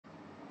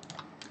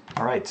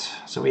All right,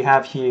 so we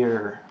have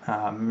here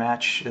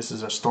match. This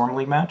is a Storm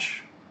League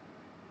match.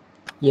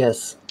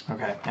 Yes.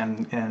 Okay,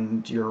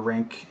 and your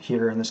rank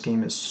here in this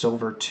game is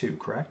Silver 2,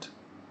 correct?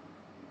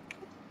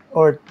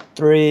 Or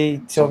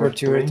 3, Silver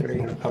 2 or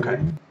 3? 3. Okay.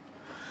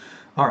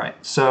 All right,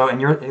 so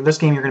in this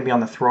game you're going to be on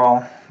the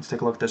Thrall. Let's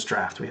take a look at this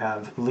draft. We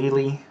have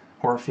Lily,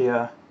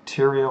 Orphea,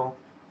 Tyrael,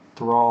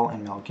 Thrall,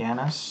 and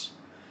Mal'Ganis.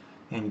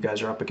 And you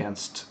guys are up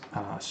against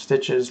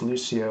Stitches,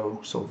 Lucio,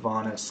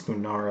 Sylvanas,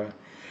 Lunara,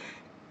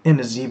 and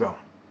Nazebo.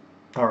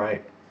 All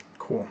right,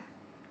 cool.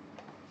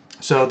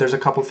 So there's a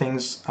couple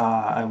things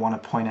I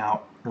want to point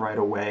out right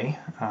away.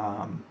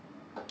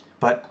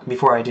 But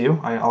before I do,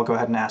 I'll go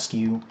ahead and ask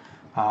you,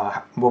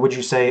 what would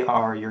you say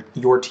are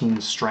your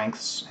team's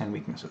strengths and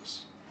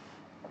weaknesses?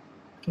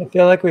 I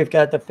feel like we've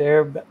got the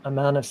fair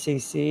amount of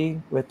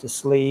CC with the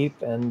sleep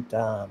and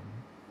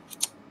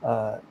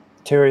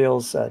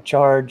Tyrael's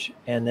charge,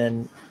 and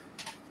then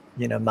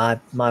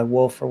my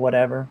wolf or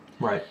whatever.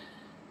 Right.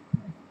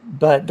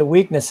 But the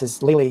weakness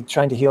is Lily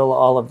trying to heal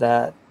all of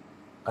that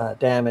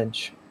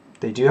damage.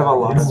 They do have a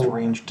lot of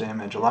ranged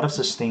damage, a lot of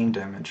sustained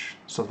damage.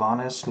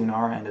 Sylvanas,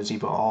 Lunara, and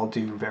Nazebo all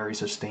do very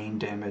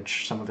sustained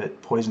damage, some of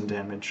it poison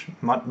damage,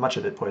 much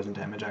of it poison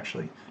damage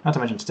actually. Not to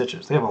mention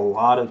Stitches. They have a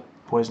lot of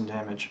poison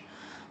damage.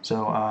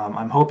 So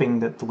I'm hoping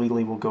that the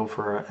Lily will go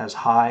for as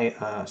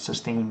high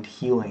sustained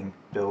healing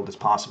build as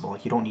possible.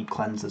 Like, you don't need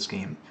cleanse this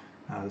game.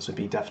 This would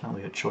be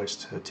definitely a choice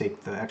to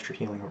take the extra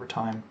healing over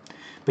time.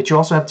 But you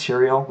also have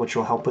Tyrael, which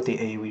will help with the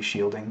AoE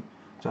shielding.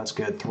 So that's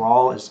good.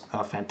 Thrall is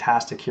a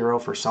fantastic hero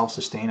for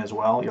self-sustain as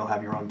well. You'll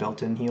have your own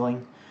built-in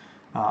healing.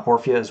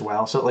 Orphea as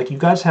well. So like, you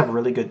guys have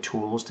really good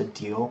tools to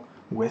deal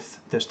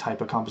with this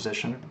type of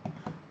composition.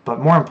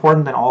 But more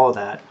important than all of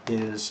that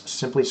is,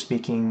 simply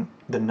speaking,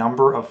 the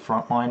number of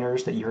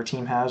frontliners that your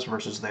team has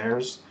versus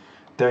theirs.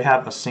 They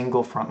have a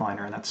single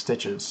frontliner, and that's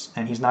Stitches,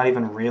 and he's not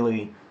even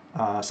really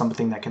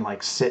something that can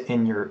like sit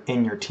in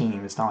your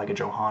team. It's not like a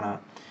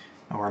Johanna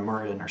or a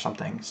Muradin or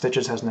something.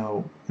 Stitches has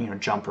no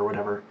jump or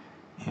whatever,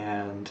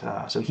 and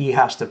so he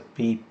has to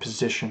be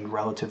positioned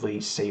relatively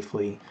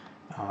safely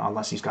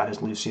unless he's got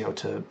his Lucio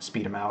to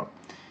speed him out.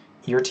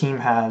 Your team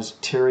has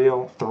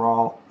Tyrael,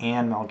 Thrall,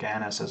 and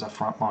Mal'Ganis as a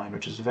front line,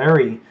 which is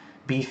very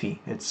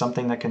beefy. It's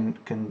something that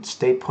can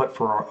stay put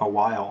for a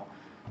while.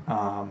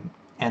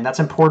 And that's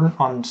important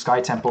on Sky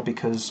Temple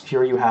because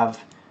here you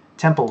have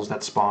temples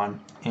that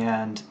spawn,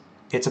 and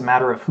it's a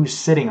matter of who's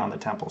sitting on the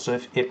temple. So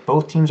if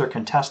both teams are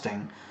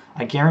contesting,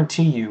 I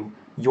guarantee you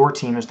your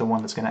team is the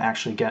one that's going to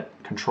actually get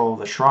control of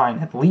the shrine,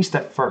 at least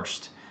at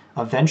first.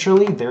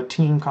 Eventually, their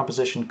team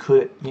composition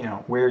could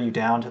wear you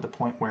down to the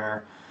point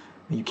where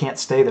you can't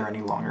stay there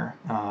any longer,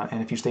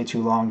 and if you stay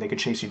too long, they could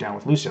chase you down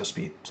with Lucio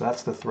speed. So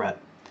that's the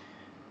threat.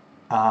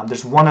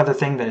 There's one other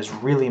thing that is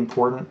really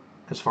important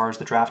as far as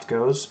the draft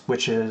goes,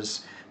 which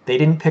is they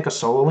didn't pick a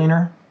solo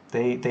laner.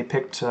 They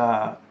picked,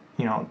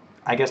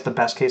 I guess the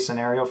best case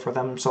scenario for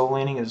them solo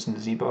laning is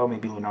Nazebo,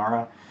 maybe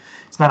Lunara.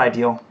 It's not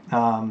ideal.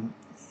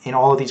 In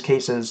all of these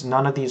cases,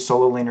 none of these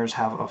solo laners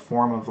have a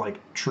form of like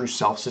true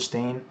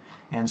self-sustain,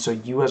 and so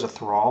you as a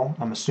Thrall,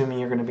 I'm assuming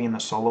you're going to be in the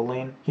solo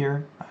lane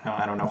here.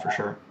 I don't know for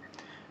sure.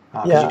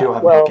 Because you do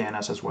have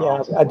Mal'Ganis as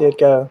well. Yeah, I did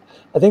go.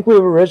 I think we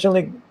were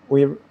originally,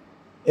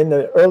 in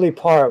the early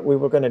part, we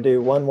were going to do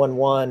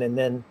 1-1-1 and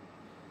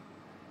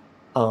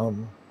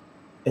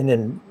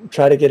then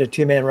try to get a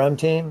 2-man roam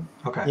team.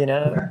 Okay.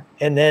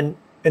 And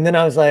then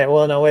I was like,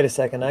 well, no, wait a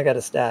second, I got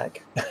to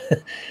stack.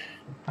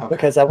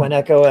 Because I went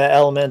Echo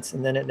Elements,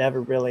 and then it never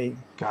really.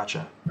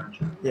 Gotcha.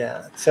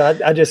 Yeah, so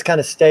I just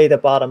kind of stayed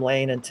at bottom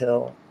lane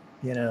until,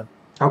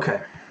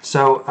 Okay,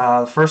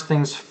 so first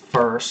things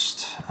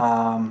first.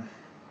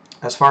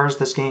 As far as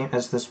this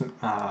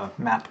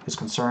map is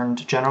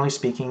concerned, generally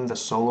speaking, the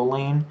solo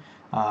lane,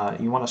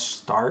 you want to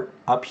start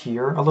up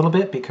here a little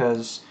bit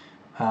because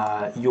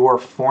your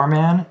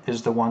 4-man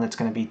is the one that's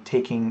going to be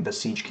taking the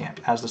siege camp.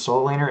 As the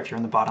solo laner, if you're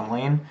in the bottom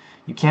lane,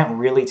 you can't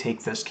really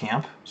take this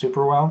camp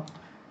super well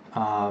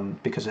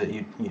because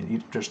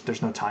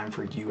there's no time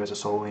for you as a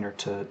solo laner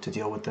to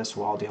deal with this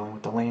while dealing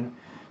with the lane.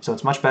 So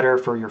it's much better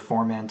for your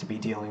 4-man to be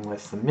dealing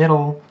with the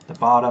middle, the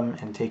bottom,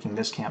 and taking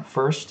this camp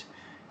first.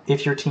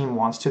 If your team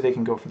wants to, they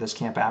can go for this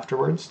camp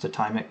afterwards to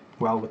time it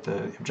well with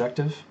the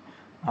objective.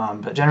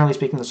 But generally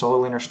speaking, the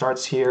solo laner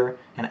starts here,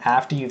 and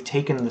after you've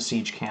taken the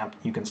siege camp,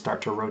 you can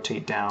start to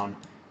rotate down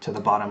to the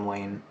bottom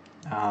lane.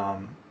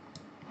 So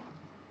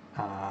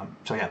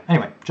yeah,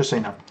 anyway, just so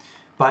you know.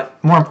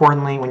 But more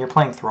importantly, when you're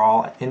playing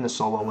Thrall in the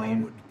solo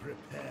lane,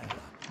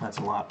 that's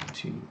a lot,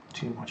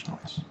 too much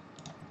noise.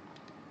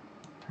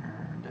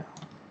 Turn down.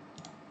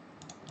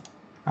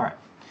 All right.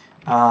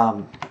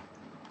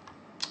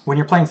 When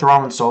you're playing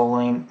Thrall in solo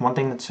lane, one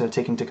thing that's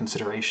taken into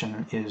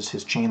consideration is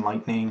his Chain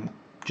Lightning,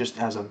 just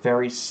as a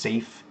very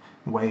safe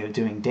way of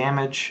doing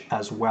damage,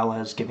 as well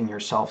as giving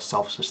yourself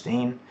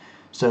self-sustain.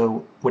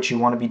 So what you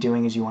want to be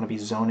doing is you want to be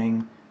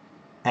zoning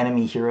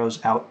enemy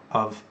heroes out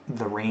of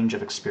the range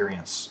of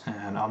experience.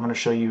 And I'm going to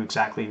show you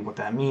exactly what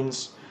that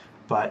means.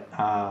 But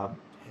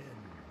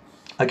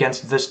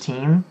against this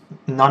team,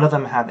 none of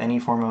them have any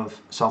form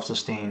of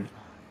self-sustain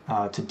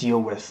to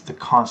deal with the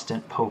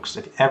constant pokes.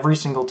 If every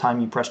single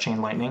time you press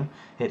Chain Lightning,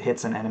 it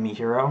hits an enemy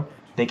hero,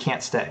 they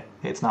can't stay.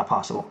 It's not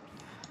possible.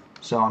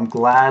 So I'm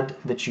glad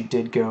that you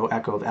did go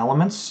Echo of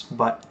Elements,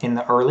 but in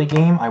the early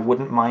game, I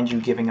wouldn't mind you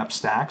giving up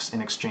stacks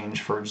in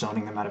exchange for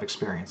zoning them out of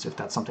experience, if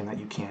that's something that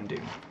you can do.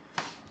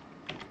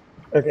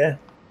 Okay.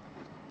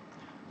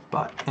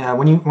 But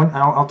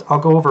I'll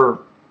go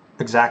over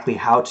exactly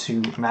how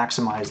to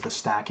maximize the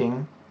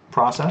stacking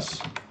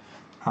process.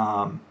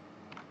 Let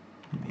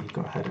me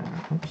go ahead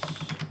and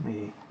let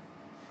me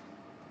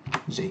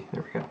Z.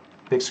 There we go.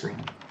 Big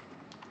screen.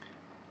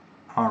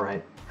 All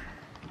right.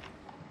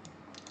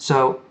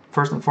 So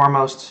first and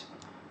foremost,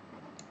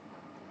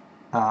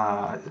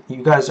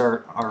 you guys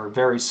are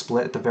very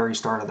split at the very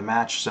start of the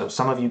match. So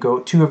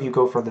two of you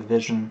go for the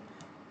vision,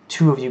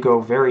 two of you go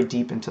very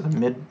deep into the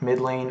mid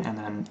lane, and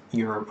then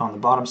you're on the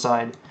bottom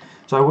side.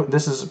 So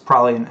this is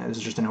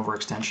just an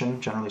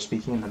overextension, generally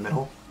speaking, in the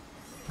middle.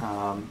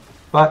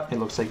 But it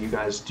looks like you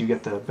guys do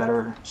get the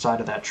better side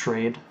of that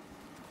trade.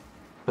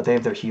 But they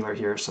have their healer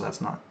here, so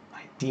that's not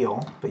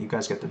ideal. But you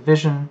guys get the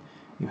vision.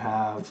 You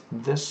have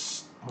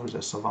this. What is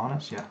this?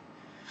 Sylvanas? Yeah.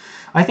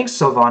 I think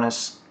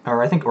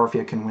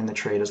Orphea can win the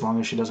trade as long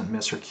as she doesn't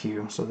miss her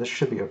Q. So this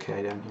should be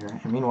okay down here.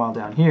 And meanwhile,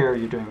 down here,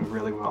 you're doing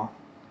really well.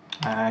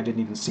 I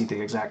didn't even see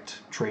the exact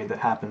trade that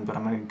happened, but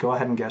I'm going to go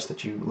ahead and guess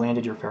that you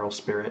landed your Feral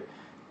Spirit,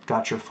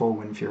 got your full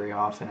Wind Fury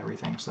off and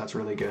everything, so that's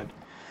really good.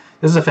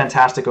 This is a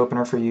fantastic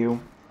opener for you.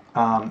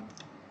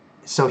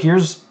 So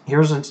here's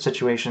a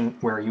situation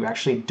where you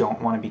actually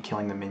don't want to be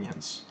killing the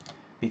minions,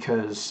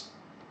 because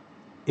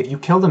if you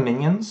kill the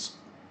minions,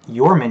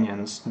 your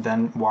minions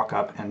then walk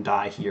up and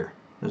die here.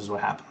 This is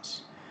what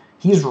happens.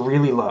 He's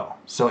really low,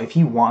 so if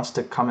he wants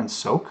to come and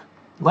soak,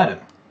 let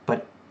him,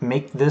 but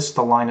make this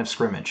the line of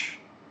scrimmage.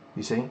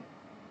 You see?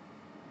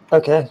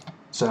 Okay.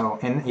 So,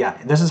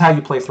 this is how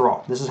you play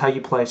Thrall. This is how you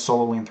play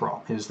solo lane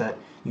Thrall, is that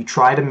you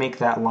try to make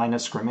that line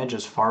of scrimmage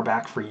as far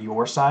back for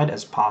your side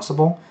as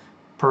possible.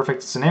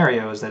 Perfect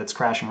scenario is that it's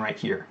crashing right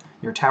here.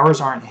 Your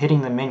towers aren't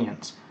hitting the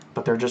minions,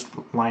 but they're just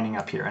lining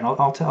up here. And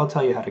I'll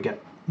tell you how to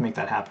make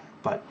that happen.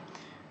 But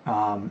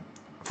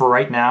for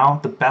right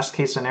now, the best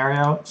case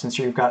scenario, since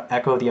you've got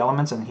Echo of the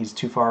Elements and he's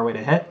too far away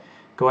to hit,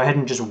 go ahead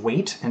and just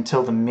wait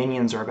until the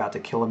minions are about to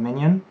kill a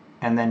minion,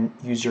 and then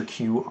use your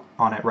Q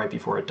on it right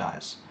before it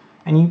dies.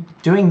 And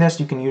doing this,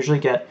 you can usually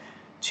get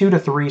 2 to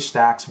 3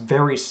 stacks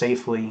very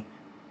safely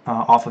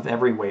off of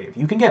every wave.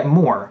 You can get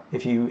more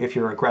if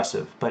you're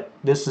aggressive, but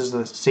this is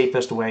the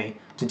safest way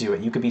to do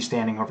it. You could be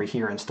standing over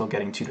here and still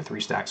getting 2 to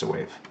 3 stacks a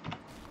wave.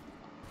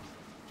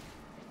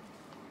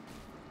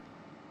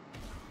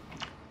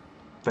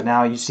 But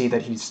now you see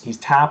that he's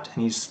tapped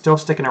and he's still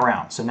sticking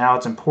around. So now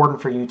it's important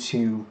for you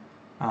to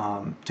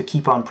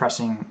keep on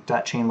pressing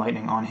that Chain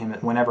Lightning on him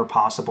whenever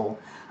possible.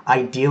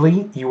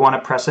 Ideally, you want to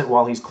press it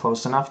while he's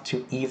close enough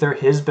to either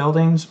his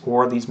buildings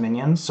or these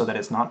minions, so that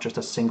it's not just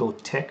a single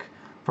tick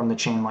from the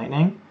Chain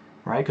Lightning,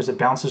 right? Because it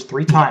bounces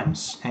 3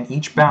 times, and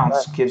each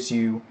bounce gives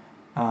you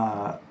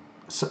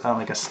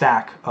like a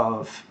stack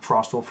of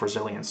Frostwolf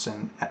Resilience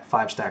and at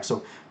 5 stacks.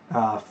 So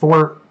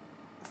 4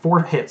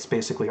 hits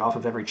basically off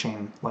of every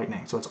Chain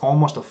Lightning. So it's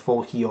almost a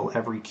full heal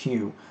every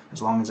Q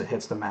as long as it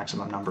hits the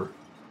maximum number.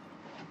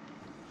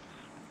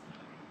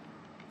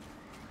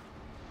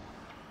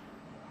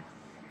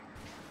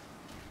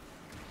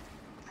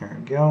 There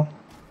we go.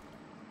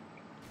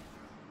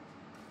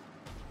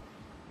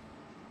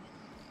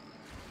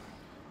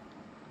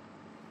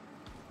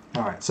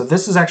 All right, so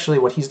this is actually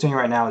what he's doing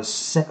right now is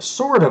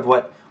sort of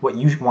what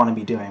you want to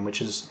be doing, which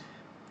is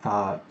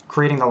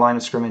creating the line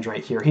of scrimmage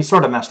right here. He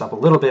sort of messed up a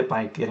little bit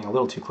by getting a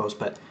little too close,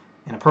 but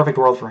in a perfect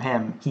world for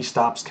him, he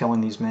stops killing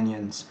these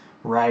minions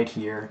right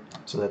here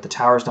so that the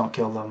towers don't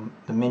kill them,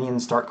 the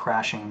minions start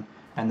crashing,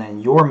 and then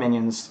your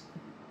minions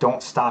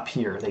don't stop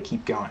here, they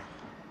keep going.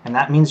 And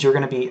that means you're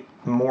going to be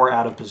more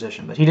out of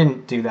position. But he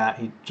didn't do that.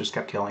 He just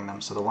kept killing them.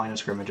 So the line of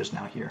scrimmage is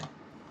now here.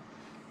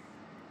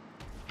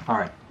 All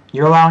right.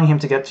 You're allowing him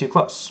to get too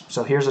close.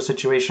 So here's a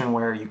situation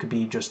where you could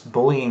be just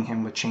bullying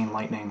him with Chain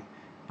Lightning.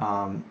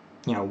 1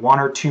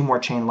 or 2 more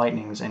Chain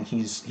Lightnings, and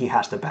he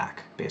has to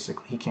back,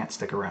 basically. He can't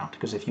stick around.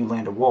 Because if you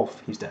land a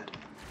wolf, he's dead.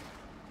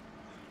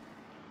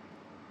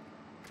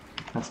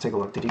 Let's take a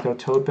look. Did he go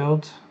Toad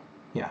build?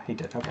 Yeah, he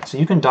did. Okay, so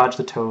you can dodge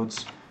the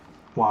Toads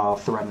while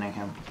threatening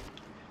him.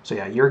 So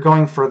yeah, you're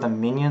going for the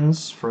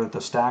minions for the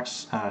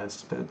stacks.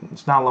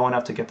 It's not low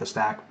enough to get the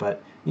stack,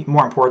 but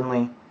more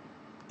importantly,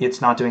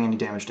 it's not doing any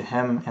damage to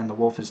him, and the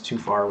wolf is too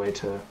far away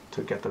to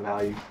get the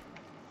value.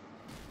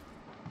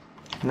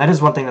 And that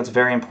is one thing that's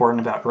very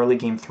important about early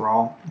game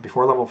Thrall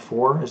before level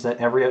 4, is that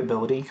every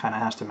ability kind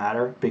of has to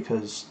matter,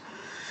 because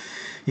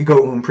you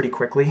go pretty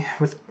quickly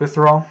with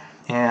Thrall,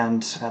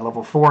 and at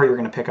level 4 you're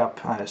going to pick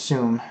up, I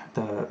assume,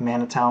 the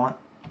mana talent.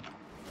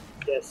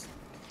 Yes.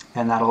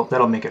 And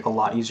that'll make it a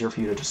lot easier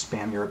for you to just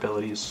spam your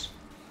abilities.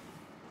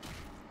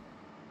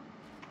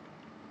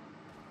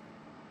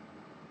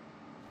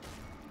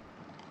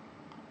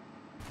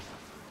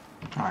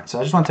 Alright, so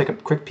I just want to take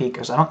a quick peek,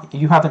 because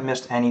you haven't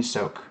missed any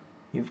soak.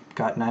 You've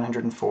got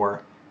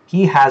 904.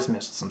 he has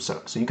missed some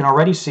soak. So you can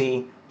already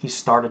see he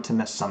started to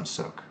miss some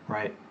soak,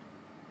 right?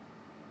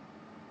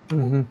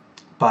 Mm-hmm.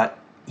 But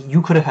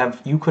you could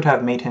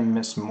have made him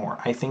miss more.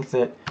 I think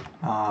that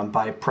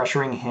by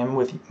pressuring him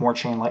with more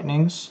chain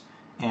lightnings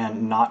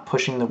and not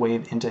pushing the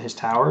wave into his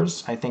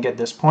towers, I think at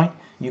this point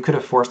you could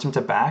have forced him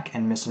to back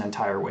and miss an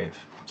entire wave.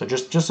 So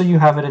just so you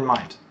have it in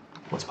mind,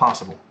 what's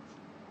possible.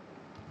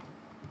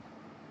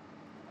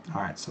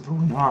 All right, so the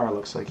Lunar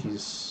looks like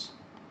he's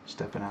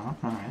stepping out.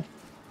 All right.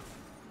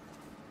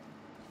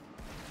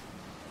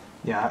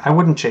 Yeah, I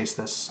wouldn't chase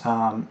this.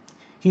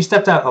 He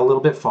stepped out a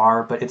little bit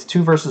far, but it's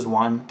 2 versus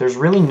 1. There's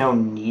really no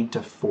need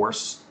to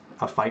force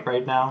a fight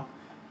right now.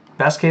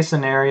 Best case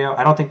scenario,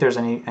 I don't think there's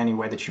any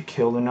way that you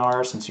kill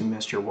Lunar since you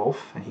missed your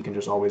wolf and he can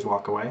just always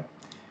walk away.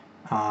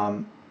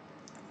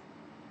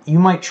 You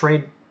might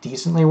trade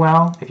decently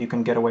well if you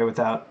can get away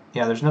without...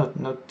 Yeah, there's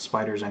no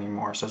spiders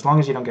anymore, so as long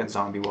as you don't get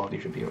zombie walled,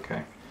 you should be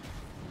okay.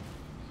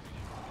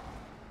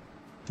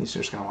 He's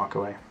just going to walk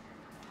away.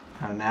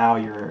 And now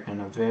you're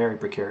in a very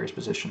precarious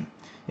position.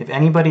 If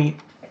anybody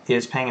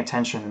is paying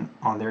attention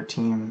on their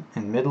team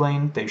in mid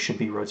lane, they should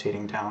be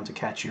rotating down to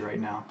catch you right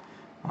now.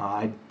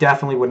 I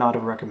definitely would not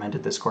have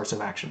recommended this course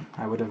of action.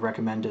 I would have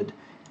recommended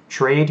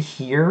trade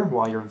here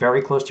while you're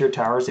very close to your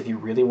towers if you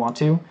really want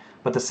to,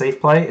 but the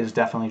safe play is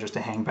definitely just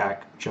to hang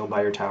back, chill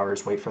by your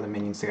towers, wait for the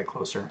minions to get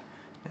closer.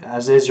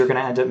 As is, you're going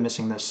to end up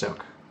missing this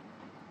soak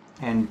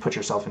and put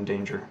yourself in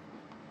danger.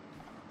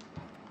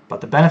 But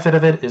the benefit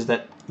of it is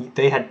that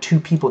they had 2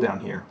 people down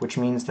here, which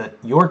means that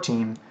your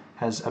team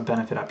has a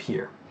benefit up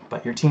here.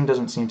 But your team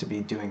doesn't seem to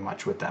be doing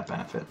much with that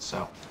benefit,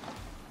 so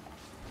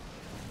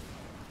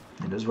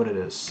it is what it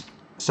is.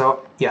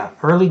 So yeah,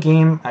 early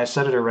game, I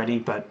said it already,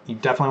 but you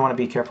definitely want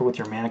to be careful with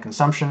your mana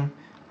consumption.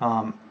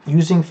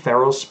 Using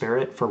Thrall's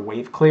Spirit for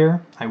wave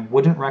clear, I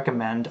wouldn't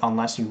recommend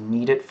unless you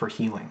need it for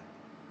healing.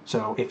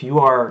 So if you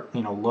are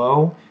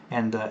low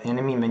and the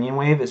enemy minion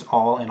wave is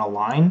all in a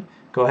line,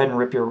 go ahead and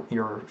rip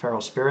your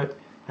Feral Spirit.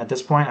 At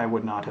this point, I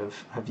would not have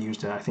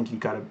used it. I think you've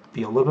got to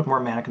be a little bit more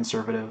mana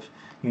conservative.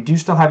 You do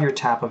still have your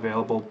tap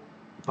available,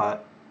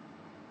 but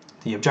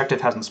the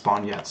objective hasn't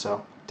spawned yet,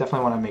 so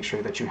definitely want to make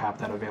sure that you have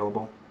that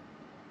available.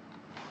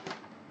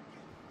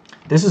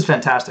 This is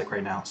fantastic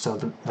right now. So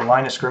the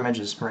line of scrimmage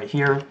is right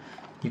here.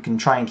 You can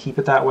try and keep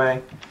it that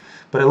way,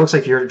 but it looks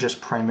like you're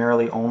just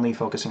primarily only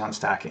focusing on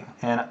stacking.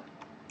 And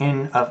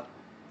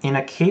in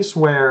a case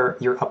where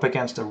you're up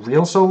against a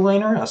real solo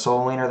laner, a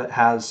solo laner that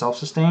has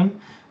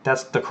self-sustain,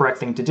 that's the correct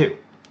thing to do.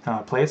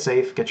 Play it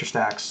safe, get your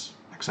stacks,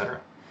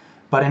 etc.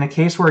 But in a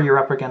case where you're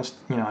up against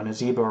an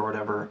Azebo or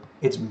whatever,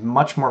 it's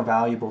much more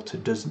valuable to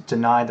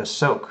deny the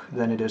soak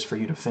than it is for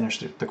you to finish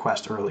the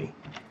quest early.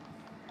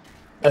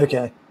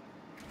 Okay.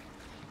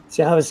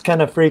 See, I was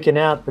kind of freaking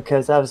out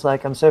because I was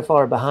like, I'm so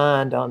far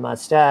behind on my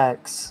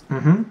stacks,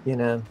 and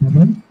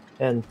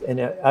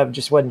I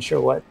just wasn't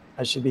sure what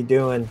I should be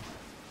doing.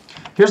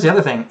 Here's the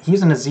other thing.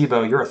 He's an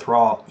Azebo, you're a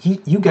Thrall.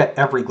 You get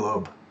every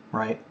globe,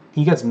 right?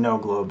 He gets no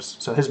globes.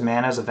 So his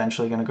mana is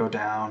eventually going to go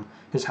down.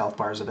 His health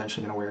bar is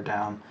eventually going to wear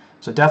down.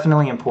 So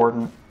definitely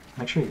important.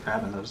 Make sure you're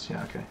grabbing those.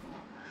 Yeah, okay.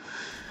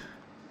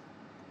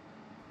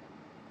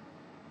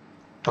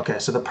 Okay,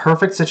 so the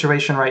perfect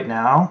situation right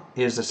now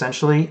is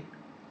essentially,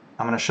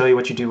 I'm going to show you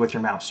what you do with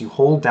your mouse. You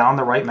hold down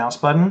the right mouse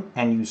button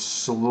and you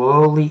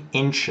slowly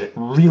inch it,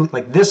 really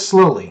like this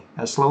slowly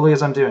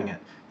as I'm doing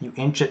it. You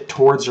inch it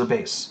towards your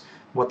base.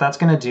 What that's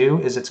going to do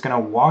is it's going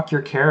to walk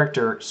your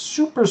character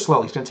super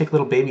slowly. It's going to take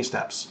little baby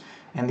steps.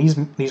 And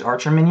these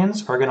archer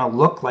minions are going to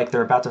look like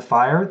they're about to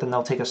fire, then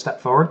they'll take a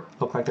step forward,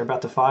 look like they're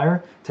about to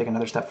fire, take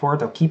another step forward.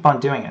 They'll keep on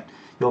doing it.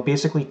 You'll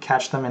basically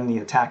catch them in the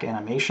attack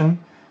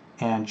animation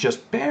and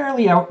just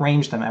barely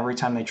outrange them every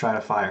time they try to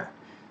fire.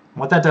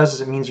 What that does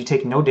is it means you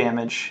take no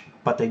damage,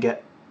 but they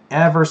get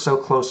ever so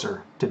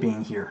closer to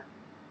being here.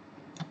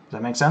 Does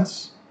that make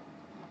sense?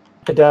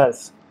 It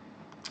does.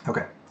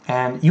 Okay.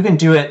 And you can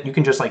do it, you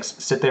can just like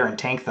sit there and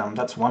tank them.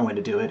 That's one way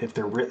to do it if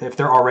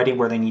they're already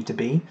where they need to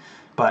be.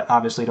 But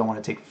obviously you don't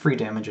want to take free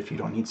damage if you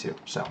don't need to.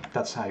 So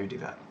that's how you do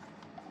that.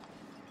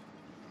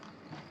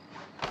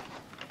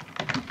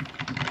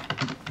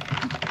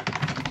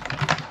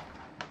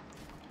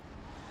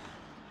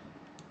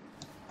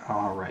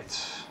 All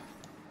right.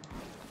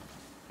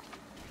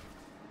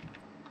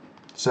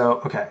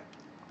 So, okay.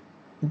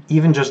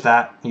 Even just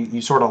that,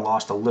 you sort of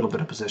lost a little bit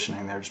of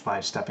positioning there just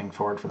by stepping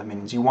forward for the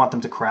minions. You want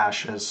them to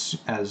crash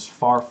as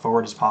far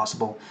forward as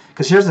possible.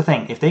 Because here's the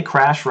thing, if they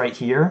crash right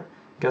here,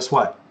 guess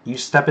what? You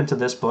step into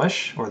this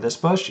bush, or this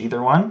bush,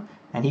 either one,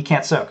 and he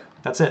can't soak.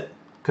 That's it.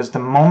 Because the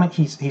moment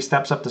he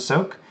steps up to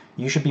soak,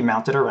 you should be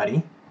mounted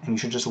already, and you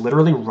should just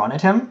literally run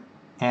at him,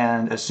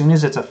 and as soon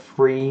as it's a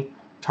free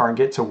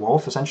target to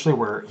wolf, essentially,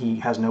 where he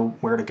has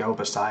nowhere to go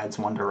besides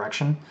one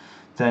direction,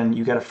 then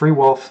you get a free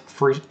wolf,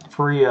 free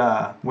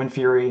Wind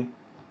Fury,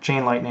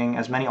 Chain Lightning,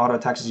 as many auto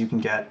attacks as you can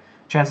get.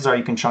 Chances are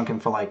you can chunk him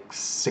for like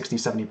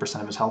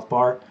 60-70% of his health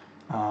bar,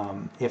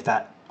 if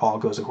that all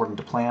goes according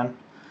to plan.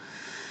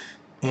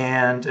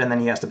 And then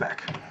he has to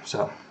back.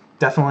 So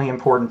definitely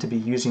important to be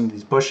using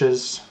these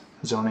bushes,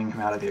 zoning him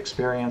out of the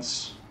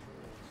experience.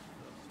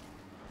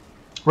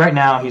 Right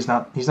now, he's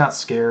not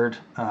scared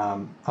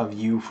of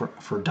you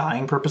for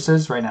dying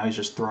purposes. Right now, he's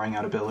just throwing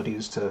out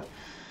abilities to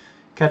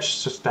catch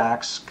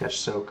stacks, catch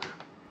soak.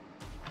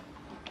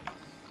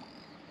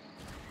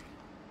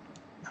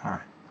 All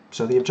right.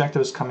 So the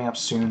objective is coming up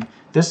soon.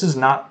 This is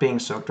not being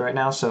soaked right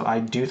now, so I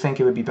do think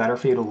it would be better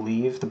for you to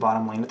leave the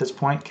bottom lane at this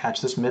point,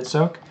 catch this mid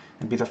soak,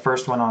 and be the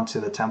first one onto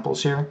the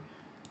temples here.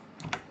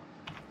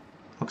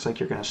 Looks like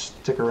you're going to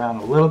stick around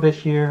a little bit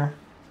here.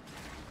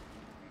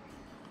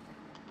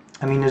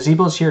 I mean,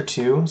 Nazeebel's here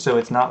too, so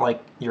it's not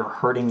like you're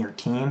hurting your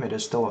team. It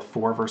is still a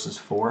 4 versus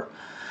 4.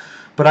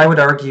 But I would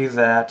argue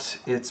that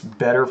it's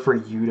better for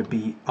you to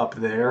be up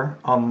there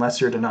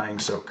unless you're denying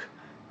soak.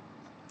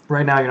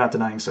 Right now you're not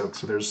denying soak,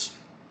 so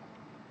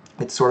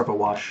it's sort of a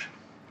wash.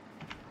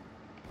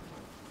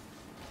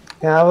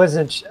 Yeah,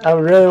 I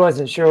really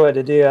wasn't sure what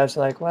to do. I was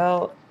like,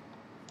 well,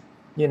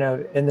 you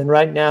know, and then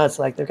right now it's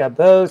like they've got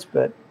bows,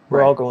 but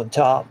we're all going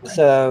top. Right.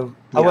 So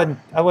yeah.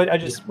 I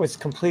just was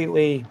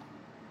completely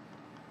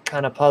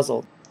kind of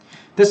puzzled.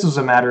 This was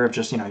a matter of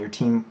just, you know, your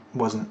team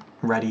wasn't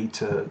ready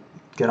to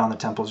get on the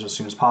temples as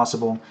soon as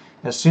possible.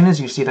 As soon as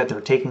you see that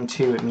they're taking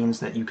 2, it means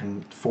that you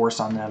can force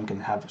on them, can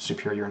have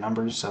superior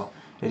numbers. So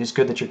it is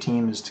good that your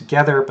team is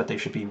together, but they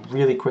should be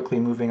really quickly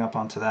moving up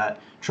onto that.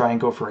 Try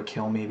and go for a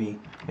kill maybe.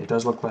 It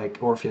does look like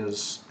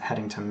Orphea's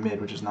heading to mid,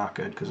 which is not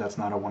good because that's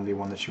not a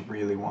 1v1 that you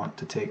really want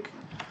to take.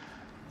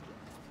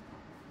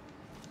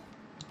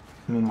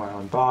 Meanwhile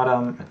in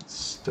bottom, it's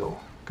still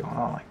going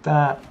on like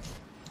that.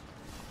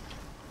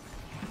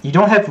 You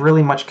don't have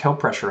really much kill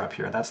pressure up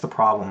here. That's the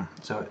problem.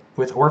 So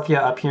with Orphea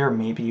up here,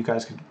 maybe you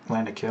guys could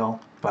land a kill,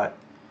 but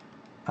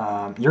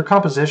your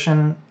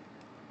composition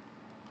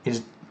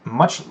is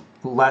much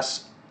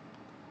less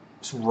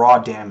raw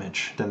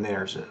damage than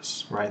theirs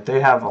is, right?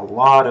 They have a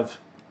lot of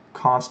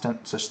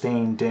constant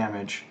sustained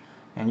damage,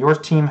 and your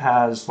team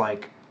has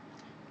like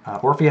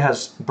Orphea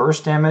has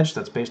burst damage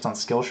that's based on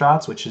skill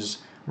shots, which is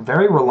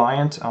very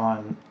reliant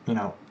on, you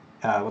know,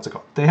 what's it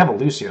called? They have a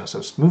Lucio,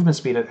 so movement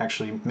speed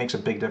actually makes a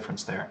big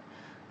difference there.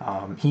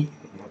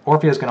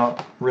 Orphea is going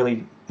to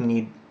really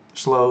need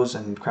slows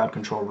and crowd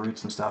control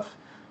roots and stuff,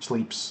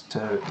 sleeps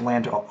to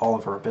land all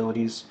of her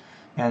abilities.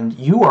 And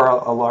you are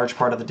a large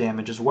part of the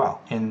damage as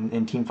well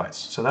in team fights.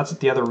 So that's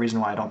the other reason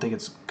why I don't think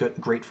it's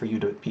great for you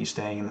to be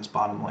staying in this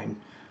bottom lane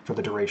for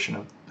the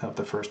duration of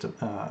the first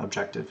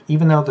objective,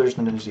 even though there's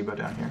the Nazebo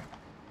down here.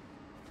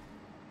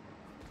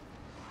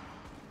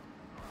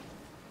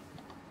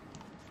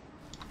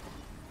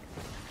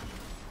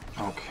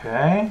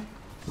 Okay,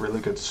 really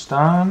good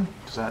stun.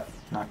 Is that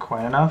not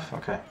quite enough?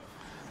 Okay,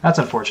 that's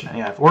unfortunate.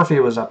 Yeah, if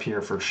Orphea was up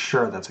here, for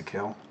sure that's a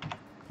kill.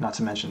 Not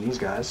to mention these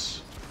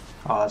guys.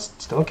 Oh, that's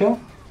still a kill?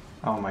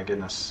 Oh my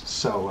goodness,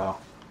 so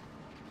well.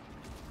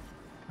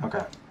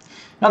 Okay.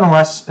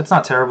 Nonetheless, it's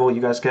not terrible.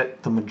 You guys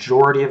get the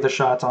majority of the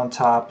shots on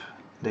top.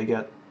 They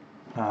get,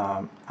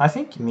 I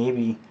think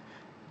maybe,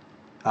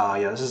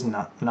 yeah, this is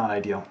not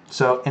ideal.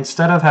 So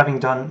instead of having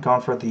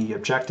gone for the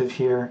objective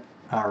here,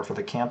 or for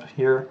the camp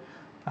here,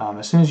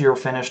 as soon as you're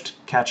finished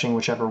catching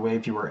whichever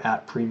wave you were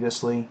at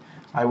previously,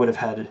 I would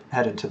have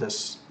headed to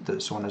this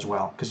one as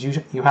well, because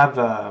you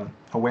have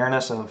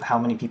awareness of how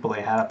many people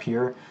they had up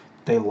here.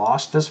 They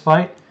lost this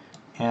fight,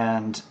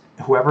 and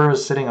whoever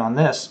is sitting on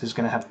this is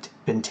going to have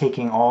been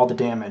taking all the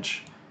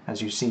damage.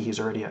 As you see, he's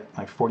already at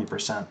like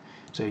 40%.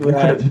 So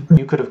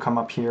you could have come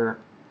up here,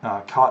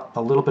 caught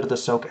a little bit of the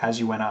soak as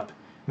you went up,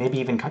 maybe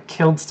even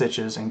killed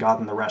Stitches and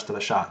gotten the rest of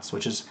the shots,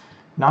 which is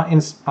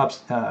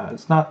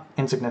it's not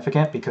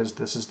insignificant because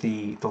this is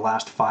the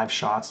last 5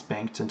 shots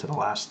banked into the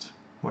last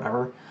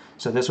whatever.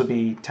 So this would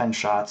be 10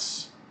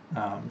 shots,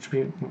 which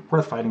would be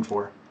worth fighting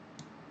for.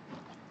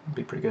 It'd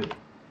be pretty good.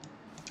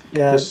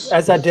 Yeah,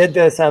 as I did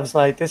this, I was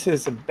like, this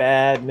is a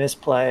bad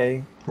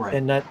misplay. Right.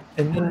 And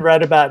then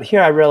right about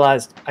here, I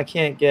realized I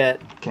can't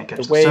get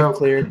the wave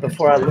cleared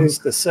before I lose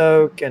the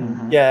soak.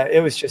 And yeah, it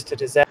was just a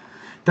disaster.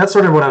 That's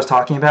sort of what I was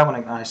talking about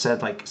when I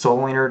said, like,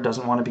 solo laner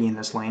doesn't want to be in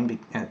this lane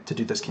to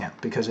do this camp,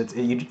 because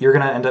you're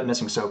going to end up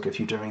missing soak if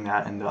you're doing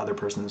that and the other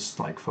person's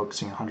like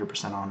focusing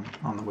 100%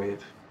 on the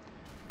wave.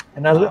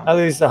 And I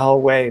lose the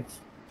whole wave.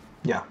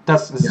 Yeah,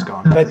 this is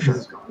gone. But,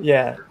 sure.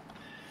 Yeah.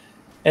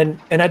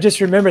 And I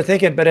just remember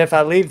thinking, but if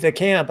I leave the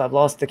camp, I've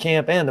lost the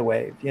camp and the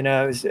wave. You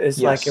know, it's yes,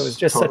 like it was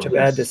just totally. Such a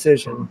bad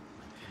decision.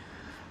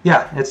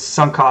 Yeah, it's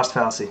sunk cost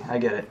fallacy. I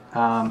get it.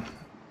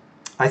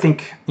 I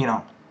think, you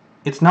know,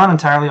 it's not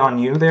entirely on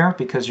you there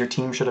because your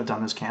team should have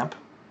done this camp,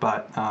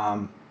 but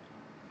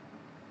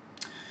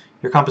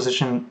your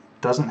composition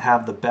doesn't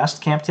have the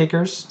best camp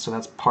takers, so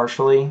that's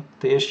partially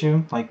the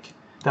issue. Like,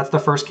 that's the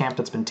first camp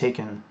that's been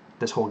taken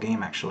this whole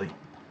game, actually,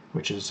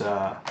 which is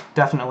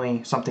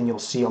definitely something you'll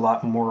see a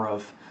lot more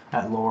of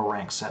at lower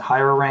ranks. At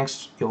higher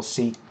ranks, you'll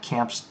see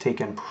camps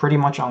taken pretty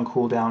much on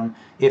cooldown,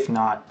 if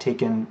not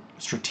taken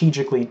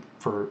strategically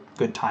for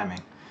good timing.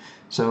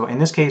 So in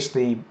this case,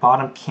 the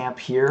bottom camp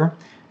here,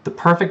 the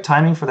perfect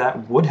timing for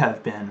that would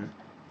have been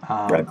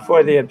right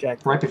before the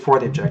objective. Right before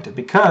the objective,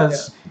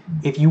 because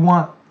if you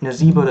want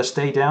Nazeebo to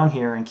stay down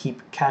here and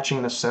keep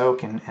catching the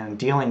soak and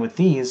dealing with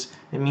these,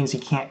 it means he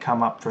can't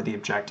come up for the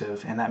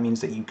objective, and that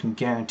means that you can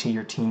guarantee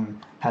your team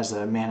has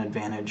a man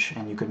advantage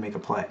and you could make a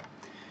play.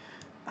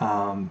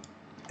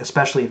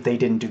 Especially if they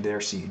didn't do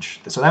their siege.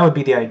 So that would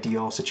be the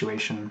ideal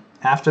situation.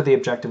 After the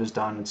objective is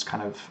done, it's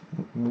kind of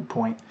moot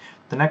point.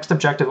 The next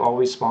objective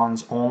always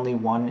spawns only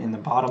one in the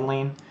bottom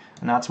lane,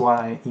 and that's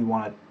why you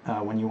want to,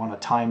 when you want to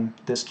time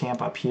this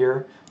camp up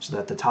here so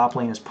that the top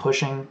lane is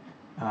pushing.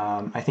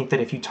 I think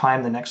that if you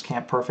time the next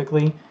camp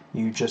perfectly,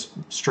 you just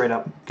straight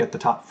up get the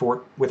top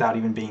fort without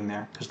even being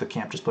there, because the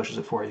camp just pushes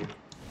it for you.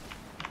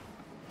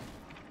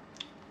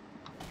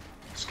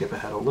 Skip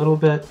ahead a little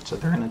bit, so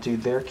they're going to do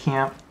their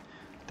camp.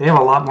 They have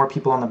a lot more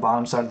people on the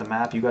bottom side of the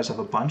map. You guys have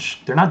a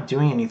bunch. They're not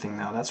doing anything,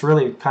 though. That's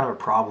really kind of a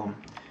problem.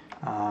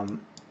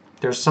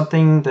 There's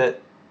something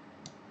that...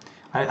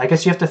 I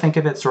guess you have to think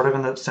of it sort of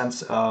in the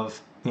sense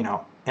of, you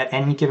know, at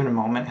any given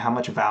moment, how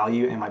much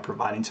value am I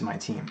providing to my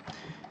team?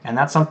 And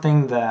that's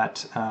something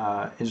that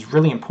is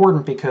really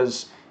important,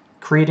 because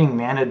creating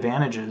man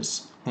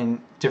advantages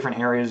in different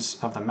areas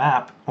of the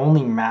map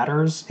only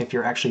matters if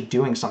you're actually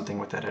doing something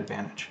with that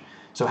advantage.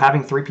 So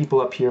having 3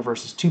 people up here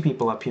versus 2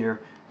 people up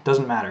here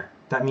doesn't matter.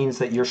 That means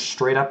that you're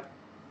straight up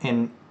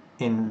in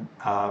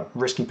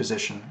risky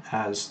position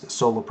as the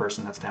solo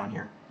person that's down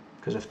here.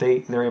 Because if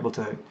they're able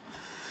to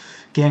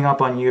gang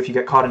up on you, if you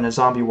get caught in a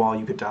zombie wall,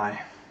 you could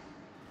die.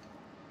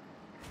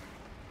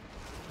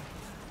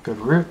 Good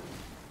route.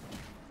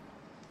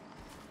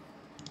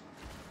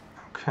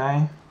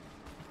 Okay.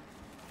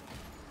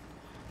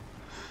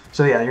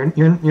 So yeah,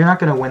 you're not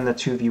going to win the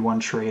 2v1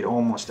 trade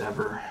almost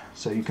ever.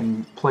 So you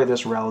can play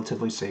this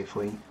relatively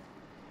safely.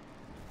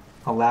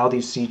 Allow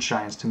these siege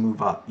giants to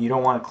move up. You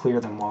don't want to clear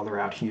them while they're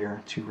out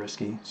here. Too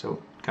risky.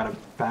 So got to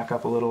back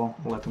up a little,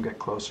 let them get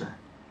closer.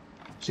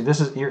 See,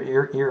 this is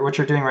what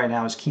you're doing right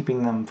now is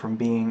keeping them from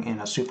being in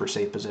a super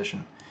safe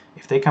position.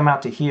 If they come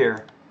out to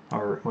here,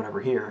 or whatever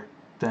here,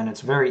 then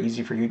it's very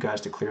easy for you guys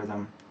to clear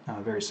them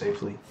very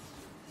safely.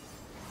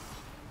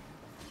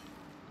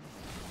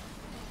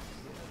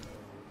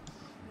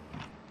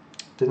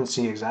 Didn't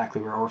see exactly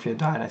where Orphea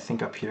died. I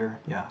think up here.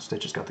 Yeah,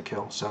 Stitches got the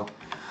kill. So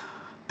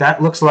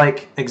that looks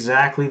like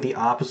exactly the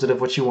opposite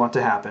of what you want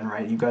to happen,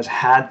 right? You guys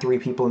had 3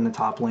 people in the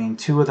top lane.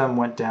 2 of them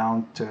went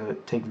down to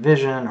take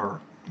vision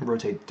or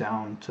rotate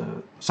down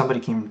to... Somebody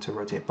came to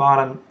rotate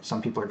bottom.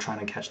 Some people are trying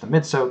to catch the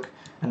mid soak.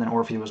 And then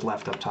Orphea was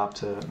left up top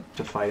to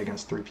fight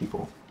against 3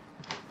 people.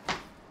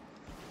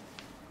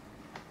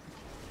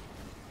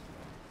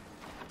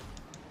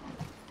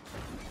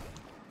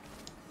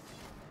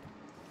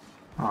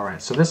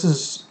 Alright, so this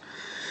is...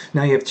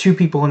 Now you have 2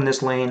 people in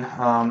this lane.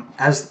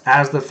 As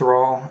the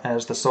Thrall,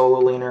 as the solo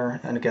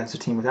laner, and against a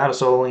team without a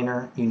solo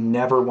laner, you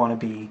never want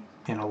to be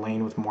in a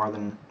lane with more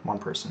than 1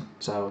 person.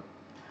 So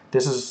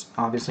this is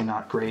obviously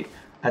not great.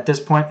 At this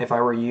point, if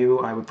I were you,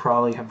 I would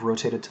probably have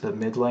rotated to the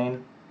mid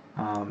lane.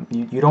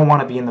 You don't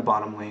want to be in the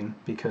bottom lane,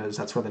 because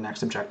that's where the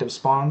next objective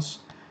spawns.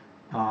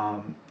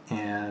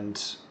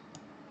 And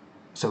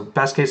so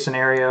best case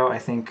scenario, I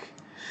think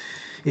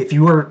if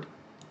you were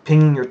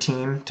pinging your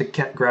team to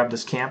grab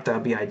this camp, that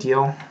would be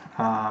ideal.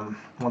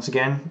 Once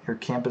again, your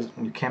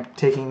camp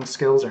taking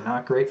skills are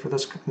not great for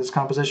this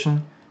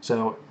composition,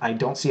 so I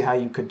don't see how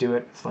you could do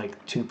it with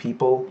like 2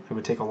 people. It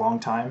would take a long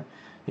time.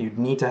 You'd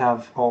need to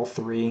have all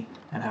 3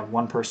 and have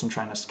 1 person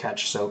trying to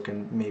catch soak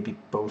in maybe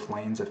both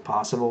lanes if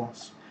possible.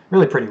 It's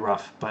really pretty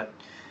rough, but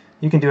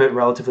you can do it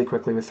relatively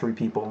quickly with 3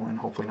 people and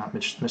hopefully not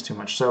miss too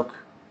much soak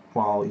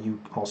while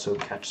you also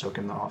catch soak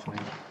in the off lane.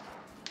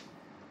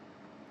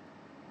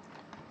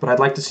 But I'd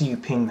like to see you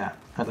ping that.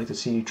 I'd like to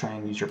see you try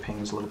and use your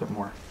pings a little bit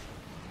more.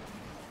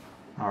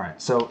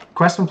 Alright, so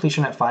quest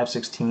completion at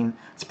 5:16.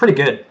 It's pretty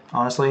good,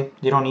 honestly.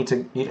 You don't need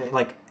to...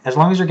 like, as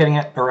long as you're getting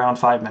it around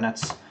 5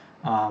 minutes,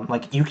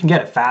 like, you can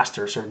get it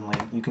faster, certainly.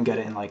 You can get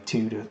it in, like,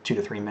 2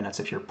 to 3 minutes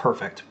if you're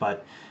perfect,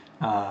 but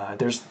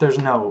there's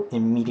no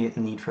immediate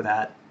need for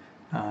that.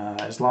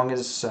 As long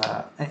as...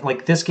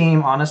 like, this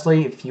game,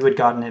 honestly, if you had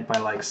gotten it by,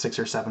 like, 6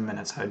 or 7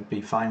 minutes, I'd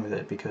be fine with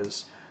it,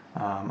 because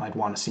I'd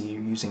want to see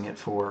you using it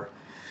for...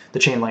 the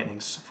chain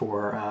lightnings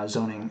for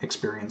zoning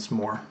experience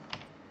more.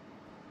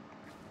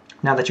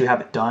 Now that you have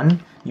it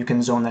done, you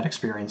can zone that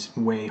experience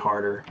way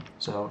harder.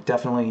 So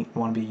definitely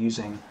want to be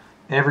using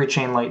every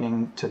chain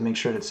lightning to make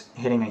sure that it's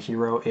hitting a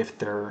hero if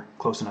they're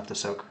close enough to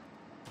soak.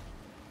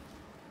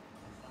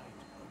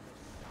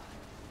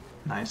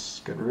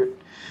 Nice, good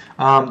route.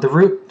 The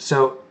route,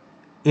 so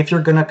if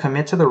you're going to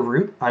commit to the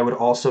route, I would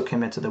also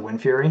commit to the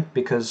Wind Fury,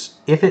 because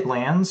if it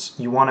lands,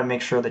 you want to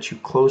make sure that you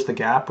close the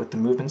gap with the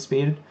movement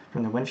speed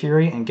from the Wind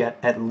Fury and get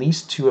at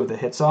least 2 of the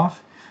hits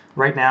off.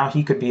 Right now,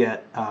 he could be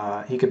at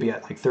like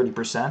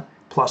 30%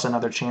 plus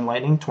another chain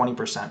lightning,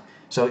 20%,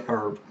 so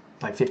or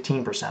like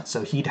 15%.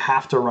 So he'd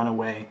have to run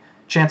away.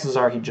 Chances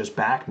are he'd just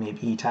back. Maybe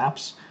he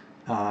taps.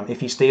 If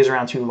he stays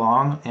around too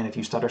long and if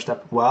you stutter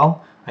step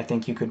well, I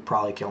think you could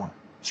probably kill him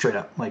straight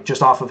up, like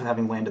just off of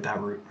having landed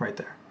that route right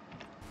there.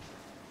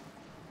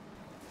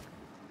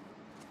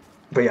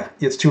 But yeah,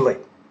 it's too late.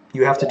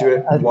 You have to do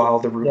it while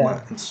the route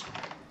lands.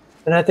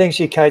 And I think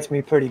she kites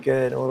me pretty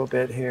good a little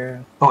bit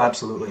here. Oh,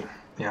 absolutely.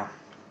 Yeah.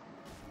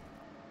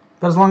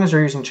 But as long as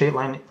you're using chain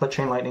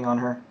lightning on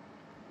her.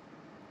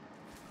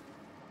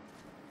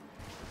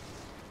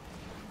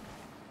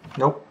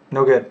 Nope,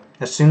 no good.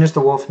 As soon as the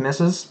wolf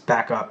misses,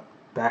 back up.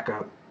 Back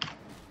up.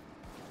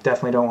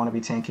 Definitely don't want to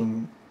be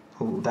tanking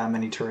that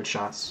many turret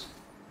shots.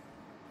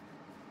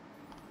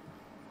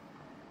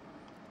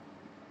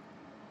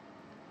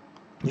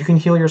 You can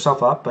heal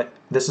yourself up, but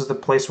this is the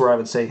place where I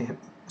would say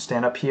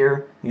stand up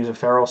here, use a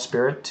feral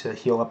spirit to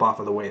heal up off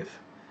of the wave.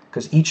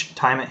 Because each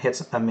time it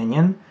hits a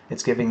minion,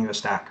 it's giving you a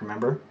stack,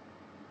 remember?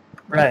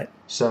 Right.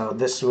 So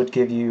this would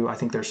give you, I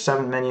think there's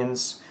 7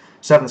 minions,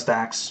 7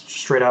 stacks,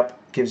 straight up,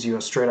 gives you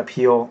a straight up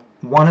heal.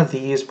 One of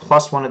these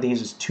plus one of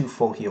these is 2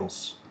 full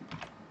heals.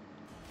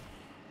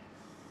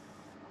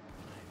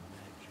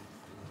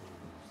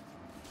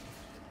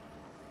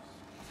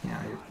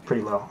 Yeah, you're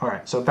pretty low.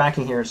 Alright, so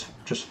backing here is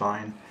just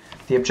fine.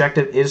 The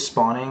objective is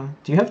spawning.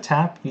 Do you have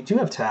tap? You do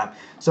have tap.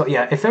 So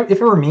yeah, if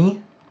it were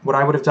me, what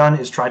I would have done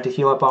is tried to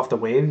heal up off the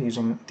wave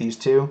using these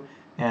two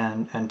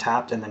and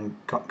tapped and then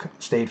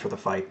stayed for the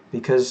fight.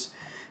 Because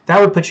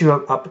that would put you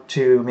up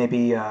to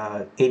maybe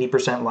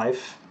 80%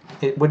 life.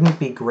 It wouldn't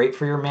be great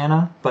for your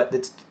mana, but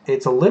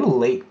it's a little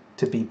late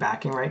to be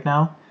backing right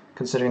now,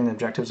 considering the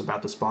objective's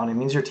about to spawn. It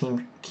means your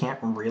team can't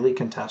really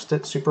contest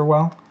it super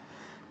well.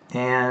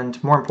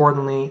 And more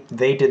importantly,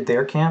 they did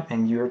their camp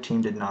and your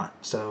team did not.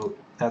 So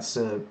that's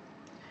a...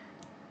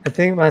 I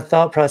think my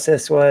thought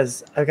process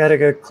was, I got to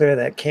go clear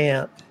that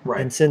camp.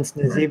 Right. And since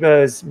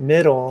Nazeebo's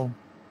middle,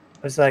 I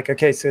was like,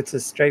 okay, so it's a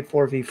straight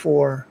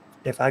 4v4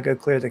 if I go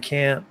clear the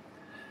camp.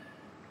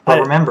 But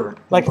remember,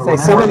 like I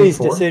say, some of these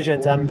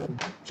decisions,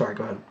 Sorry,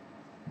 go ahead.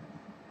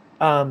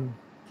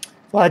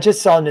 Well, I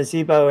just saw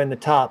Nazeebo in the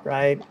top,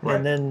 right?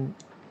 And then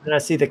I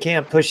see the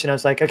camp pushing. I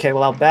was like, okay,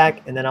 well, I'll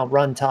back and then I'll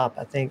run top,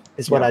 I think,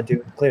 is what I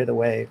do, clear the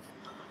wave.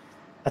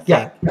 I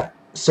think. Yeah.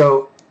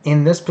 So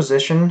in this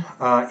position,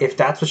 if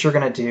that's what you're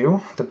going to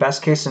do, the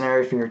best case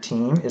scenario for your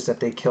team is that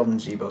they kill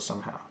Nazeebo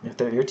somehow. If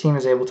your team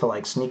is able to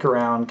like sneak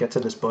around, get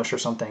to this bush or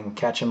something,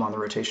 catch him on the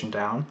rotation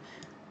down,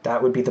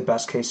 that would be the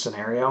best case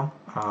scenario.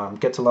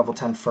 Get to level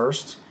 10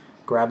 first,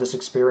 grab this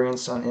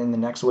experience in the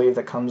next wave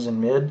that comes in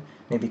mid,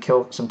 maybe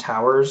kill some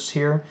towers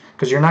here,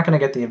 because you're not going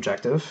to get the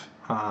objective.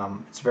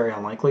 It's very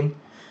unlikely.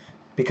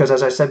 Because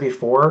as I said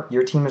before,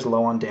 your team is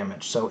low on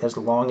damage. So as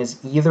long as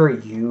either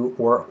you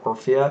or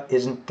Orphea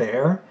isn't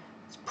there,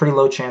 it's a pretty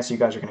low chance you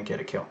guys are going to get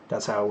a kill.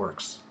 That's how it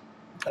works.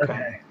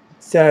 Okay.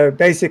 So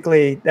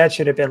basically, that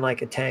should have been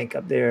like a tank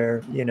up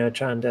there, you know,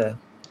 trying to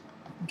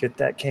get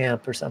that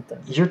camp or something.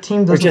 Your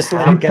team doesn't just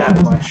have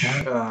that much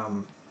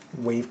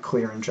wave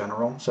clear in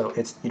general, so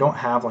you don't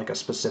have like a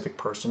specific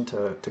person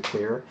to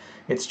clear.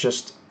 It's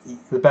just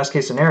the best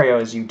case scenario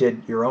is you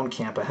did your own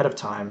camp ahead of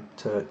time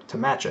to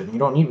match it. You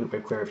don't need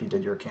wave clear if you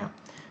did your camp.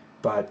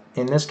 But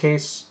in this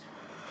case,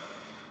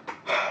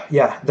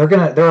 yeah, they're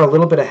a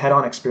little bit ahead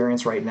on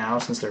experience right now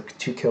since they're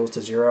 2 kills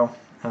to 0.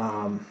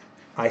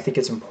 I think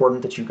it's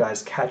important that you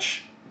guys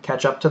catch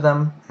up to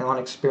them on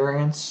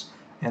experience.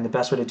 And the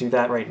best way to do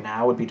that right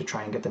now would be to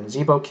try and get the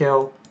Nazeebo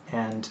kill,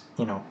 and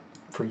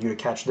for you to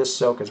catch this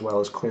soak as well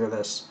as clear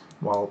this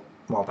while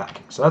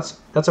backing. So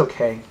that's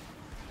okay.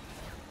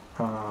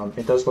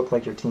 It does look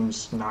like your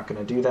team's not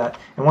going to do that.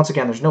 And once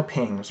again, there's no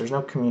pings. There's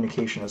no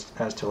communication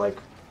as to like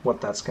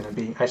what that's going to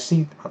be. I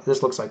see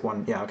this looks like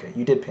one. Yeah, okay,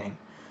 you did ping.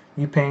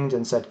 You pinged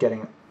and said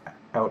getting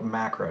out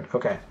macroed.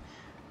 Okay.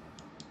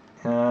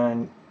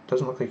 And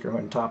doesn't look like you're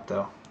going top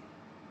though.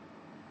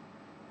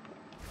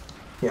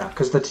 Yeah,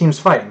 because the team's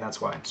fighting, that's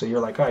why. So you're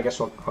like, oh, I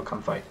guess I'll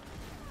come fight.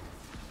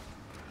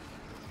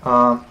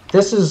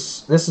 This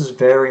is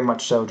very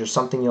much so just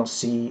something you'll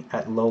see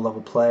at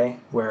low-level play,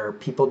 where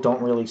people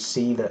don't really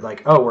see that,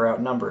 like, oh, we're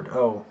outnumbered.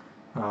 Oh,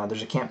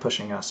 there's a camp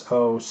pushing us.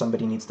 Oh,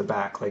 somebody needs the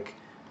back. Like,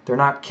 they're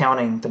not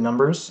counting the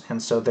numbers,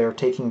 and so they're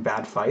taking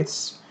bad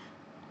fights.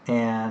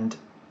 And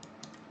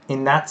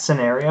in that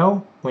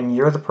scenario, when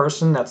you're the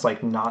person that's,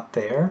 like, not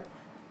there,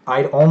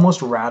 I'd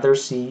almost rather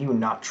see you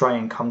not try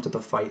and come to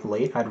the fight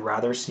late. I'd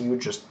rather see you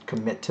just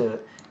commit to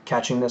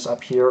catching this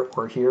up here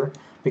or here,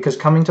 because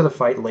coming to the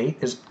fight late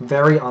is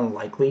very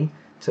unlikely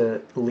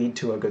to lead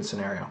to a good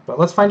scenario. But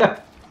let's find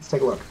out. Let's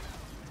take a look.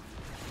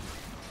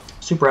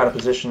 Super out of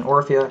position.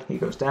 Orphea, he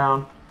goes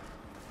down.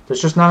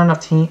 There's just not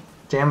enough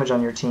damage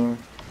on your team.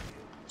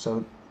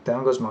 So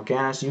down goes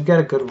Morganis. You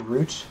get a good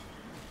root,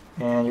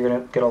 and you're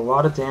going to get a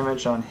lot of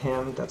damage on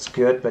him. That's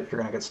good, but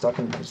you're going to get stuck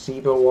in the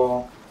Nazeebo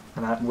wall.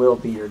 And that will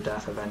be your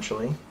death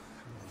eventually.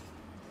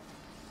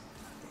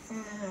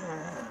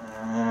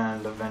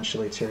 And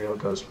eventually Tyrael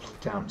goes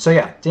down. So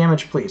yeah,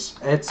 damage please.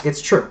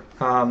 It's true.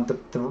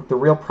 The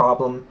real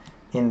problem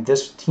in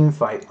this team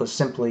fight was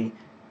simply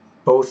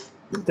both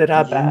you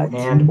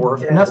and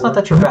Orph. And that's not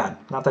that you're bad.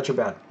 Not that you're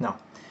bad. No.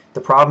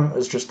 The problem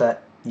is just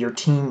that your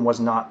team was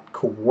not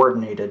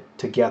coordinated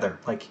together.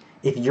 Like,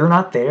 if you're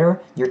not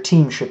there, your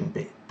team shouldn't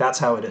be. That's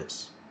how it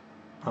is.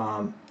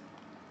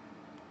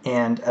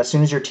 And as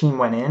soon as your team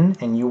went in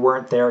and you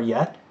weren't there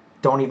yet,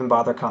 don't even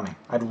bother coming.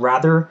 I'd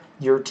rather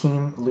your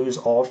team lose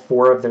all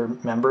 4 of their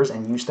members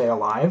and you stay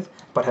alive,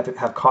 but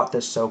have caught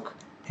this soak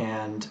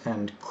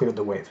and cleared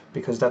the wave,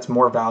 because that's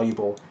more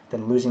valuable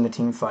than losing the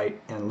team fight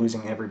and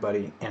losing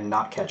everybody and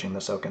not catching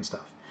the soak and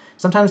stuff.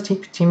 Sometimes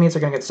teammates are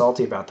going to get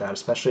salty about that,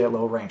 especially at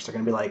low ranks. They're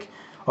going to be like,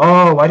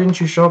 oh, why didn't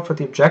you show up for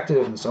the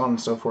objective, and so on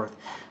and so forth.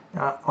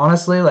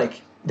 Honestly,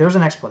 like, there's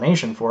an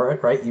explanation for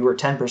it, right? You were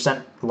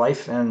 10%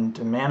 life and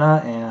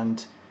mana,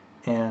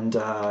 and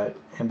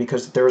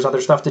because there was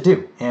other stuff to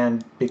do,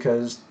 and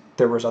because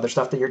there was other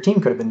stuff that your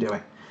team could have been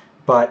doing.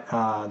 But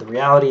the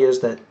reality is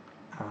that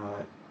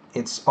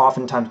it's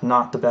oftentimes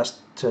not the best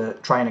to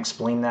try and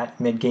explain that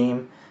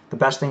mid-game. The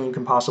best thing you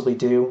can possibly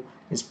do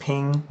is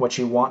ping what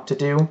you want to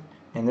do.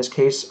 In this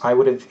case, I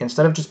would have,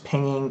 instead of just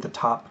pinging the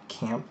top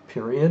camp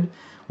period,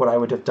 what I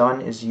would have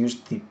done is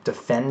used the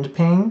defend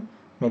ping,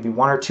 maybe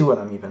 1 or 2 of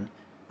them even,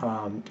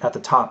 at the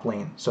top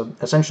lane. So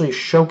essentially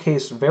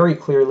showcase very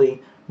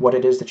clearly what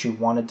it is that you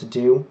wanted to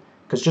do,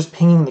 because just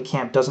pinging the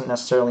camp doesn't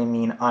necessarily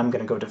mean I'm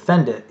going to go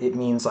defend it. It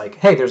means like,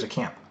 hey, there's a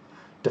camp.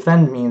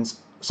 Defend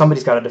means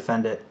somebody's got to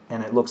defend it,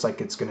 and it looks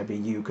like it's going to be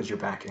you because you're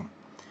backing.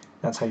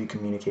 That's how you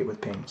communicate with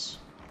pings.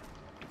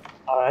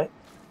 All right.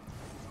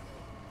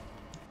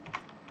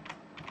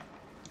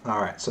 All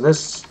right, so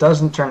this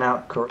doesn't turn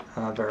out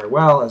very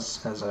well,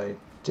 as I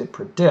did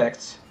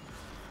predict.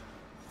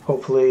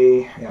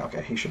 Hopefully, yeah,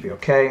 okay, he should be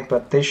okay,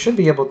 but they should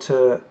be able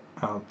to...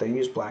 Oh, they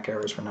use black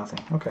arrows for nothing.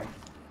 Okay.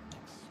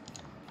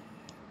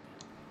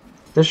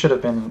 This should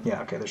have been...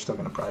 Yeah, okay, they're still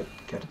going to probably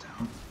get it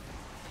down.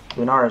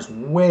 Lunar is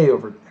way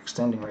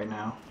overextending right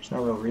now. There's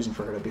no real reason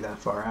for her to be that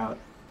far out.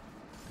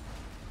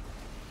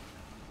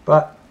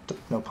 But,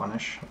 no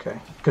punish, okay.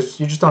 Because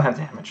you just don't have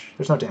damage.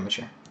 There's no damage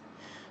here.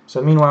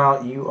 So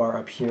meanwhile, you are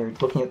up here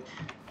looking at...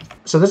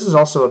 So this is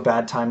also a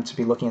bad time to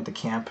be looking at the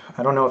camp.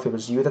 I don't know if it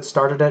was you that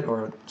started it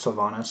or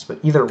Sylvanas, but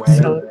either way...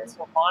 So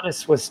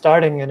Sylvanas was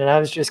starting, and I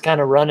was just kind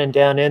of running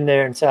down in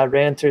there, and so I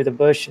ran through the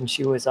bush, and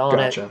she was on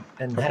it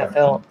and half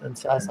health, and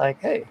so I was like,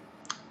 hey.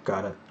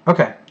 Got it.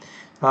 Okay.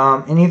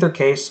 In either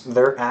case,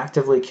 they're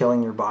actively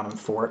killing your bottom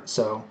fort,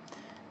 so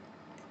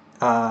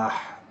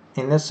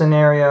in this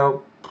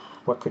scenario,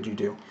 what could you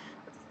do?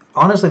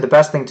 Honestly, the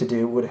best thing to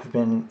do would have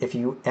been, if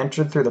you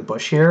entered through the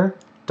bush here,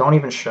 don't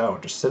even show.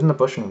 Just sit in the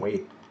bush and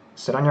wait.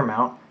 Sit on your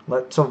mount,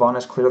 let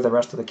Sylvanas clear the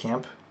rest of the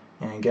camp,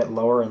 and get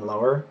lower and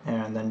lower,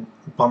 and then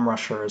bum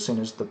rush her as soon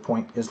as the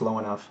point is low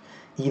enough.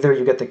 Either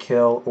you get the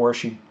kill, or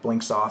she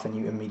blinks off and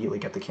you immediately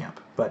get the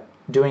camp. But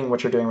doing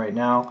what you're doing right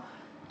now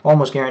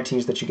almost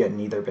guarantees that you get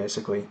neither,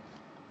 basically.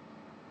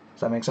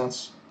 Does that make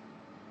sense?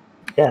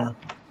 Yeah.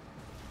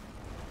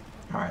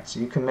 Alright, so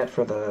you commit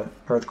for the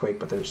earthquake,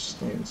 but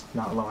it's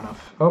not low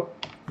enough. Oh,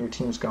 your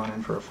team's going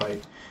in for a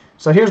fight.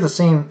 So here's the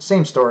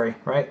same story,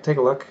 right? Take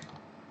a look.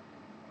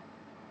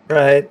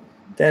 Right.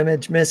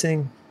 Damage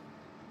missing.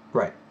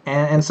 Right.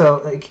 And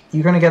so like,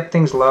 you're going to get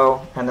things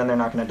low, and then they're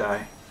not going to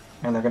die.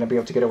 And they're going to be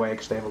able to get away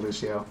because they have a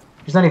Lucio.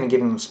 He's not even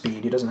giving them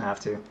speed. He doesn't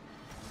have to.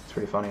 It's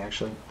pretty funny,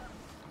 actually.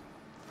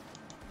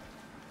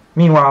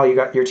 Meanwhile, you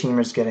got your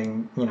teamers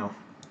getting, you know,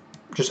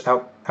 just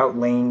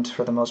outlaned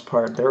for the most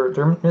part.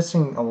 They're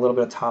missing a little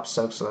bit of top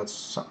soak, so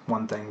that's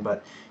one thing.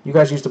 But you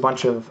guys used a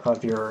bunch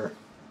of your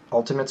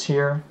ultimates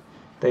here.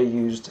 They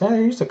used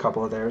a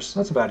couple of theirs.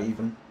 That's about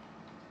even.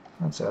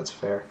 I'd say that's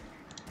fair.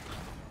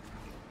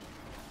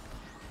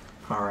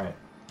 All right.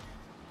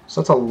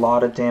 So that's a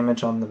lot of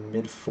damage on the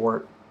mid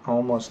fort.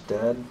 Almost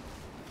dead.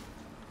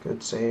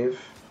 Good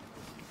save.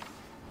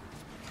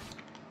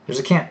 There's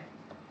a camp.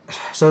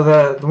 So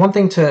the one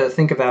thing to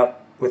think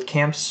about with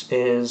camps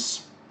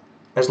is,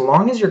 as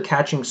long as you're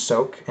catching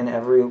soak in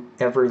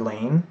every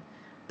lane,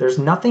 there's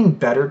nothing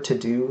better to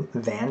do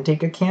than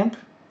take a camp,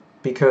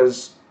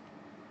 because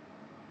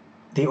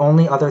the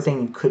only other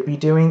thing you could be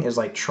doing is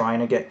like trying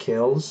to get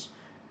kills,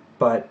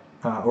 but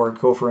or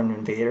go for an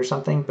invade or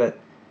something. But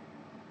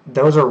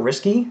those are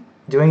risky.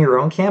 Doing your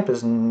own camp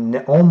is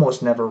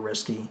almost never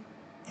risky,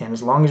 and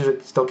as long as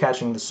you're still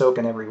catching the soak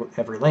in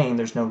every lane,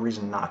 there's no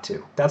reason not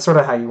to. That's sort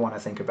of how you want to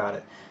think about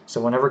it. So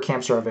whenever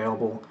camps are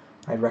available,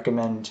 I'd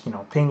recommend, you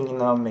know, pinging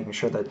them, making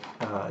sure that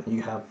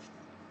you have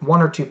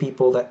 1 or 2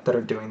 people that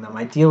are doing them.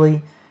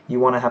 Ideally, you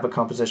want to have a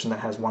composition that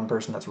has 1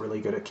 person that's really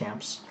good at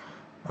camps.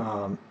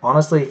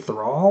 Honestly,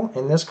 Thrall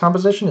in this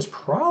composition is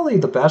probably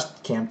the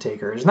best camp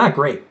taker. It's not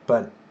great,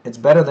 but it's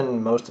better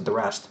than most of the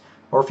rest.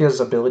 Orphea's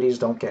abilities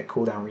don't get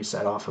cooldown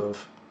reset off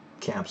of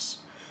camps.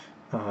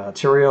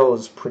 Tyrael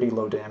is pretty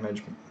low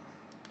damage.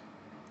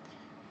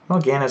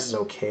 Mal'Ganis is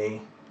okay,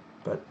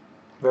 but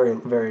very,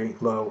 very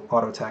low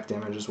auto attack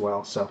damage as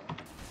well. So,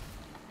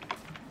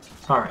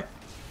 alright.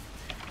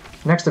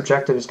 Next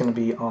objective is going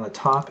to be on the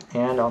top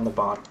and on the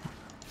bottom.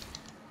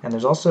 And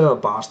there's also a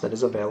boss that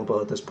is available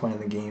at this point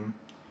in the game.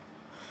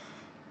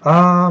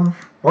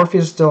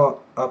 Orphea's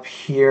still up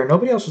here.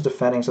 Nobody else is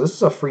defending, so this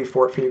is a free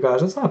fort for you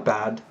guys. It's not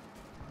bad.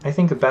 I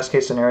think the best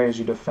case scenario is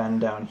you defend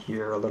down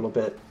here a little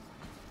bit.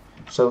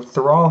 So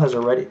Thrall has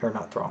already, or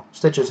not Thrall,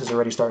 Stitches has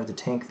already started to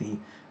tank the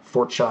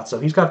fort shot, so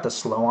he's got the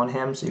slow on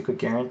him, so you could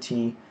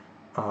guarantee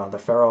the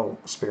feral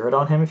spirit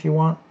on him if you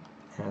want,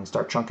 and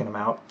start chunking him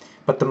out.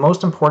 But the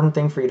most important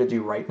thing for you to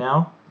do right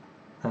now,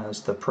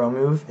 as the pro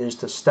move, is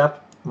to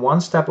step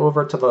one step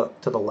over to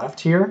the left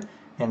here,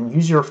 and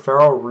use your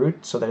feral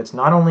root so that it's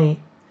not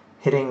only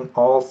hitting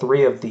all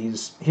three of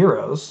these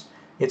heroes,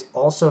 it's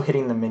also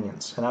hitting the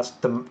minions, and that's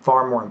the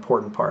far more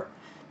important part.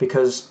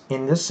 Because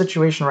in this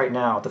situation right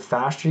now, the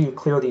faster you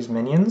clear these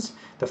minions,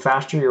 the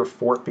faster your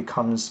fort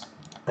becomes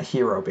a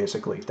hero,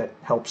 basically, that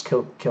helps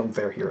kill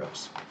their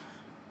heroes.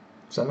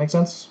 Does that make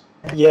sense?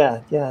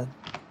 Yeah, yeah.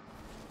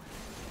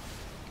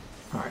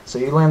 Alright, so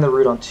you land the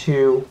root on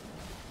 2,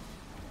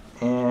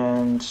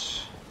 and...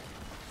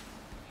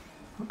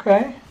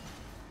 okay.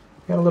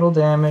 Got a little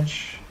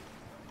damage.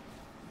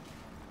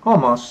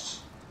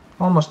 Almost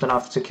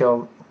enough to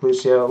kill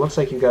Lucio. Looks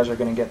like you guys are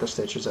going to get the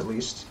stitches at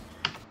least.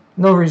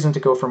 No reason to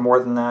go for more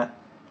than that.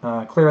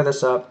 Clear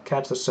this up,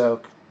 catch the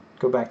soak,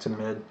 go back to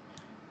mid.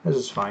 This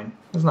is fine.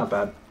 It's not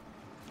bad.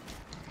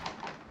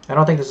 I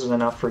don't think this is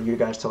enough for you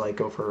guys to like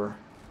go for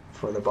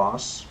the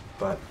boss,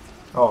 but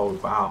oh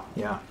wow,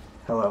 yeah.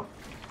 Hello.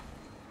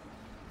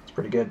 It's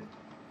pretty good.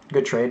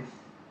 Good trade.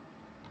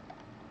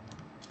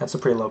 That's a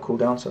pretty low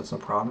cooldown, so it's no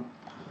problem.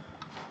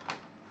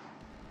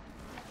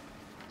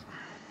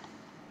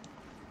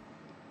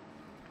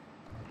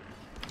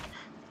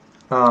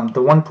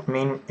 The one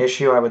main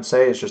issue I would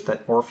say is just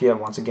that Orphea,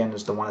 once again,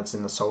 is the one that's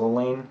in the solo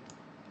lane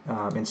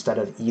instead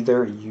of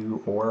either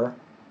you or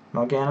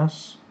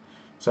Mal'Ganis.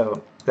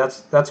 So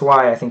that's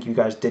why I think you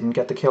guys didn't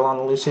get the kill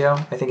on Lucio.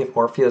 I think if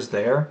Orphea's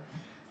there,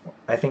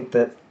 I think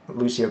that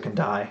Lucio can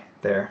die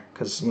there.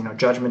 Because, you know,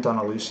 Judgment on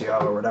a Lucio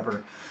or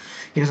whatever,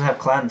 he doesn't have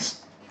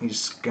Cleanse.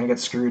 He's going to get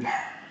screwed.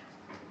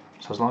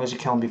 So as long as you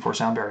kill him before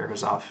Sound Barrier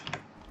goes off.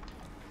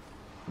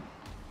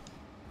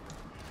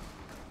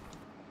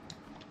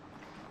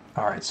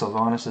 Alright,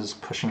 Sylvanas is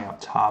pushing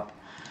out top.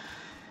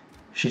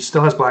 She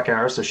still has Black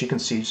Arrows, so she can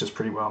siege this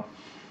pretty well.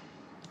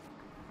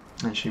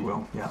 And she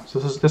will, yeah. So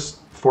this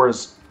fort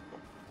is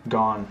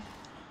gone.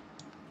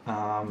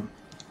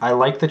 I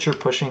like that you're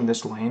pushing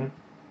this lane,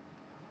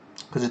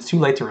 because it's too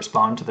late to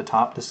respond to the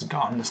top. This is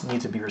gone. This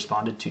needs to be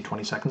responded to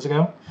 20 seconds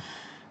ago.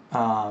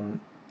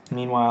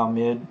 Meanwhile,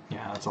 mid,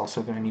 yeah, it's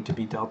also going to need to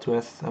be dealt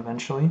with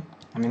eventually.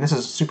 I mean, this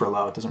is super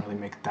low. It doesn't really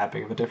make that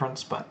big of a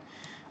difference, but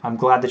I'm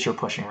glad that you're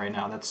pushing right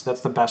now. That's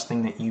the best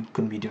thing that you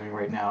can be doing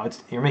right now.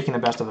 You're making the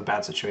best of a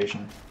bad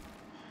situation.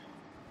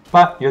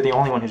 But you're the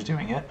only one who's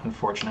doing it,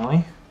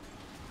 unfortunately.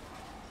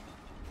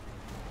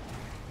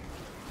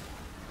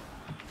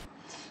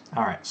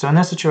 Alright, so in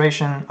this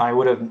situation, I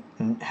would have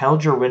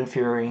held your Wind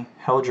Fury,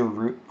 held your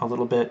Root a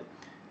little bit.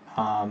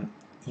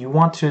 You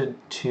want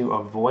to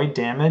avoid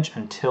damage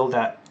until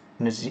that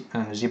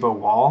Nazeebo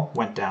wall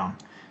went down.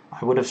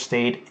 I would have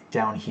stayed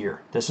down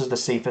here. This is the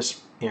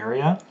safest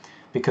area,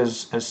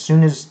 because as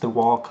soon as the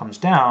wall comes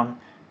down,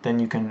 then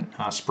you can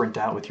sprint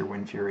out with your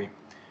Wind Fury.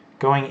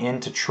 Going in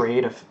to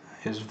trade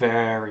is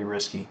very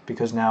risky,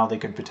 because now they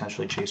could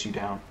potentially chase you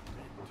down.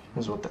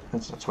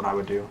 That's what I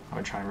would do. I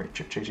would try and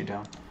chase you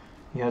down.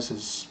 He has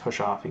his push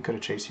off. He could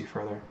have chased you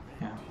further.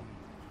 Yeah.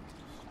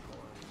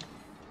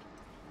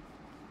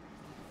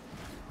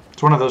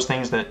 It's one of those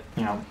things that,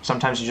 you know,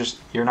 sometimes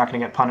you're not going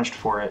to get punished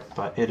for it,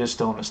 but it is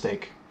still a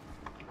mistake.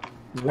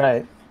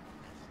 Right.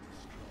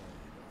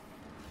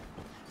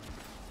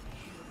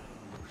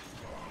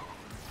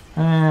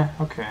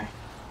 Okay.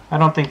 I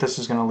don't think this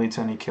is going to lead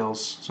to any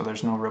kills, so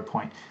there's no real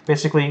point.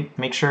 Basically,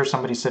 make sure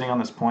somebody's sitting on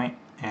this point,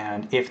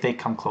 and if they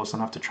come close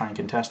enough to try and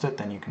contest it,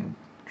 then you can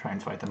try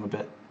and fight them a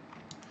bit.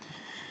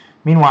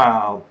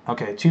 Meanwhile,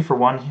 okay, 2 for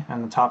 1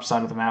 on the top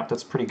side of the map.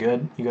 That's pretty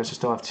good. You guys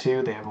still have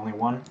 2. They have only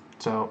 1.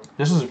 So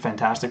this is a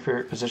fantastic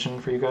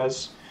position for you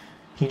guys.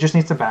 He just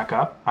needs to back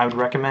up. I would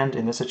recommend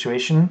in this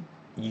situation,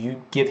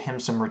 you give him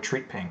some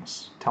retreat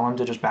pings. Tell him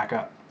to just back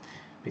up.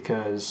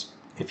 Because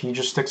if he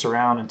just sticks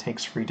around and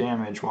takes free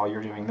damage while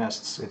you're doing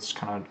this, it's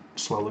kind of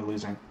slowly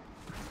losing.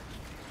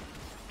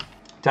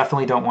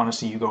 Definitely don't want to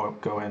see you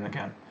go in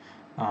again.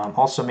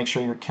 Also, make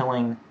sure you're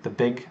killing the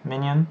big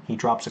minion. He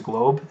drops a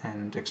globe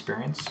and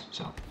experience,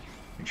 so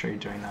make sure you're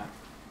doing that.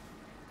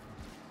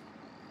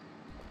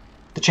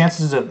 The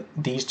chances of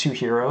these two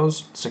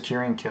heroes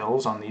securing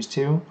kills on these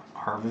two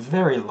are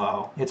very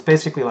low. It's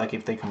basically like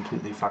if they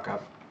completely fuck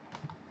up.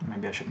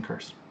 Maybe I shouldn't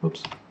curse.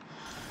 Whoops.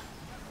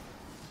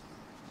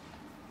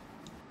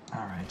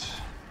 Alright.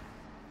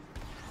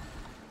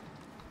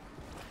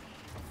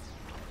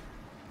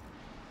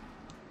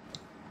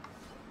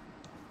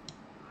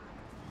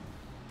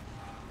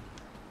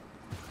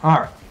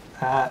 Alright,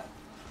 that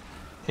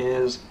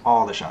is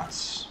all the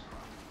shots.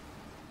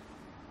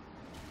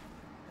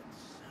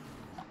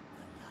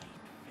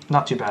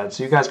 Not too bad.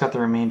 So you guys got the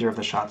remainder of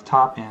the shots,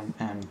 top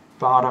and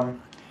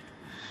bottom.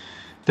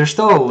 They're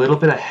still a little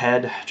bit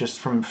ahead just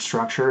from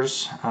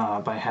structures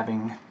by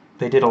having...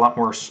 They did a lot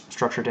more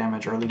structure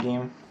damage early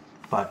game,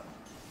 but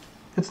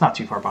it's not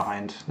too far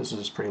behind. This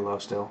is pretty low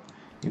still.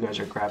 You guys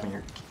are grabbing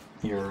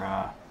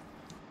your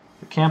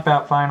camp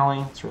out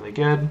finally. It's really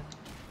good.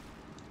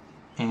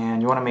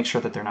 And you want to make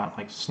sure that they're not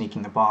like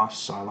sneaking the boss,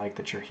 so I like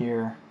that you're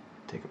here.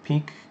 Take a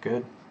peek.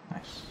 Good.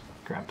 Nice.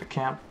 Grab the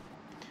camp.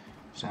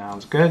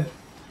 Sounds good.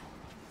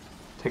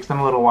 Takes them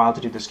a little while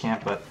to do this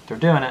camp, but they're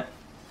doing it.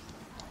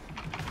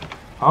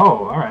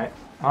 Oh, alright.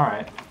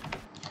 Alright.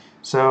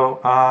 So,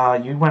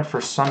 you went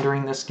for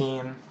Sundering this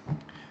game.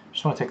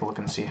 Just want to take a look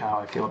and see how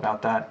I feel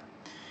about that.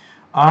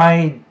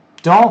 I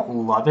don't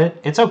love it.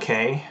 It's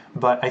okay,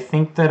 but I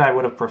think that I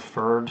would have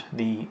preferred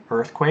the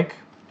Earthquake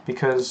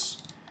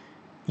because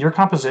your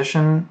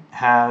composition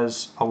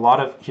has a lot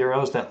of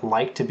heroes that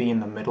like to be in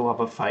the middle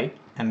of a fight,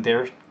 and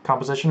their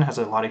composition has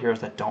a lot of heroes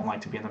that don't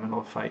like to be in the middle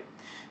of a fight.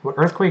 What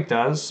Earthquake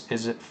does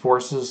is it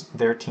forces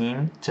their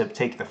team to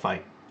take the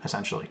fight,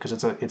 essentially, because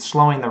it's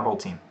slowing their whole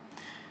team.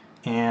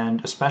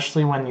 And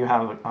especially when you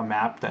have a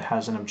map that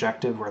has an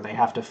objective where they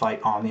have to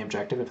fight on the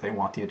objective if they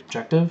want the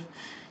objective,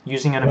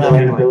 using an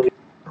ability like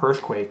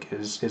Earthquake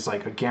is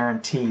like a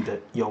guarantee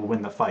that you'll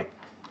win the fight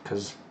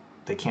because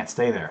they can't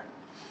stay there.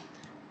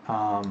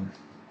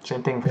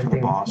 Same thing for the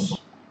boss.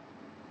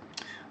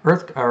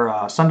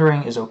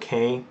 Sundering is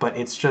okay, but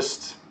it's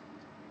just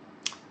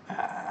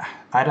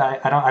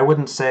I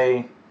wouldn't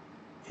say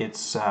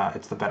it's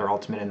the better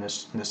ultimate in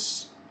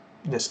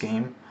this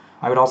game.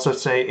 I would also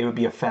say it would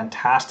be a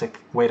fantastic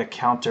way to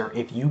counter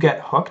if you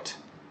get hooked.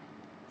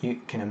 You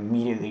can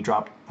immediately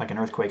drop like an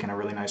Earthquake in a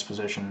really nice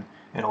position.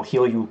 It'll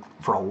heal you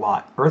for a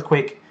lot.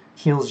 Earthquake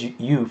heals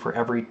you for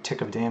every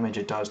tick of damage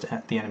it does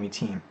to the enemy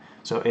team.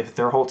 So if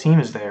their whole team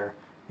is there,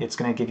 it's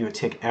going to give you a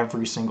tick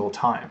every single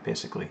time,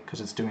 basically, because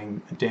it's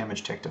doing a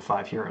damage tick to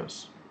 5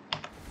 heroes.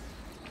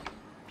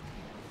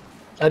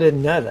 I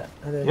didn't know that.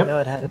 I didn't know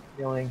it had a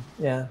healing.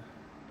 Yeah.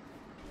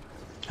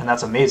 And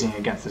that's amazing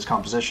against this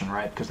composition,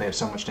 right? Because they have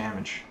so much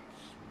damage.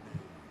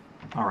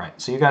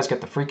 Alright, so you guys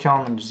get the free kill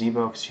on the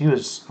Zebo, because he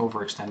was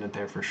overextended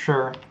there for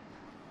sure.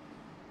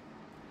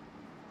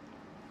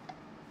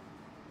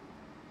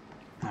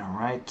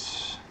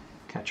 Alright,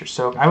 catch your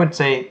soak. I would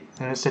say,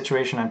 in this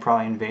situation, I'd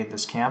probably invade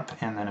this camp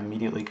and then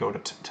immediately go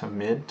to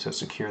mid to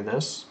secure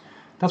this.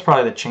 That's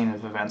probably the chain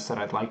of events that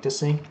I'd like to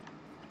see.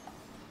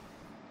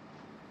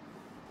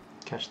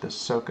 Catch this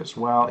soak as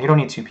well. You don't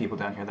need 2 people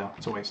down here, though.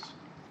 It's a waste.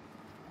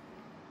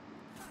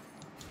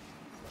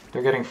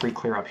 They're getting free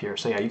clear up here.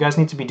 So yeah, you guys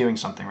need to be doing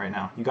something right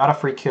now. You got a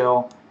free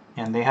kill,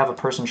 and they have a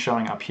person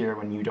showing up here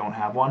when you don't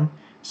have one.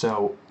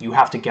 So you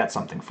have to get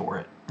something for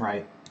it,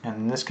 right? And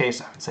in this case,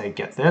 I would say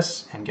get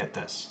this and get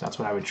this. That's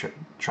what I would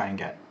try and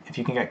get. If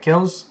you can get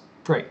kills,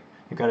 great.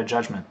 You've got a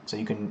judgment. So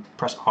you can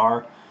press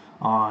R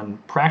on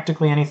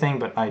practically anything,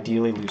 but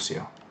ideally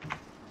Lucio.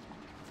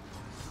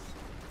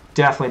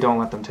 Definitely don't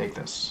let them take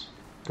this.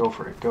 Go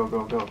for it. Go,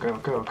 go, go, go,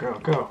 go, go,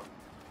 go.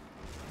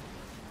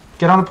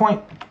 Get on the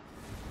point.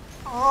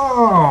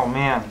 Oh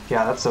man,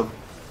 yeah, that's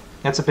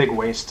a big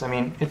waste. I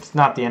mean, it's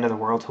not the end of the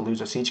world to lose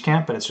a siege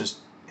camp, but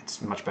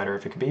it's much better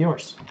if it could be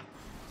yours.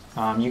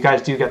 You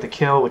guys do get the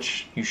kill,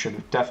 which you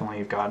should definitely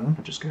have gotten,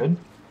 which is good.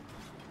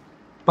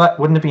 But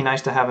wouldn't it be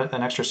nice to have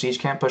an extra siege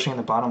camp pushing in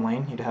the bottom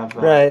lane? You'd have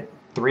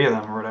 3 of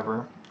them or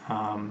whatever,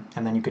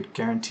 and then you could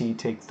guarantee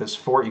take this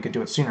fort. You could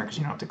do it sooner because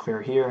you don't have to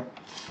clear here.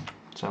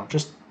 So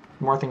just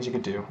more things you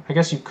could do. I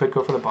guess you could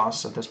go for the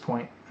boss at this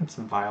point. It's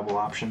a viable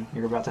option.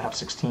 You're about to have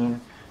 16.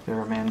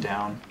 They're a man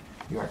down.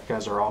 You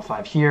guys are all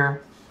 5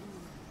 here.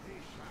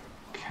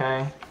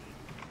 Okay.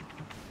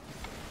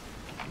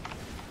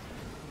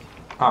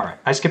 Alright,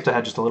 I skipped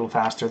ahead just a little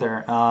faster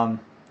there.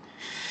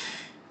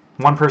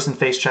 One person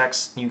face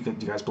checks. You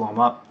guys blow them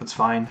up. That's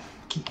fine.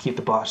 Keep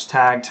the boss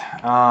tagged.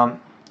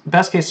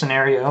 Best case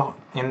scenario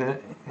in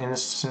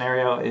this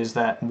scenario is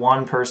that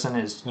one person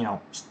is,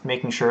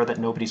 making sure that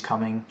nobody's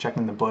coming,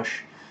 checking the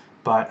bush.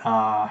 But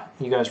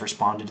you guys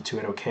responded to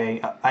it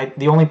okay.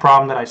 The only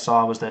problem that I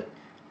saw was that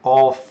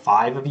all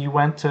 5 of you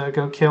went to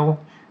go kill,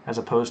 as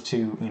opposed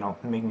to,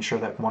 making sure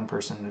that one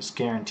person is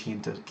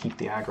guaranteed to keep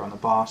the aggro on the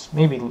boss.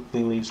 Maybe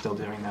Lily's still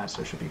doing that,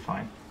 so it should be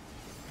fine.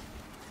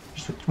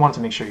 Just wanted to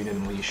make sure you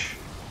didn't leash.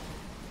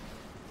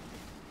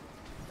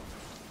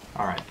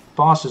 Alright,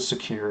 boss is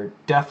secured.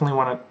 Definitely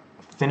want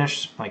to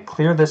finish,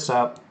 clear this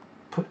up,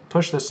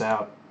 push this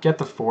out, get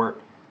the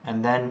fort,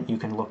 and then you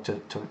can look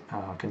to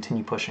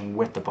continue pushing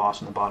with the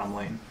boss in the bottom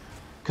lane.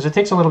 Because it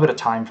takes a little bit of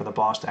time for the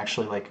boss to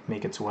actually,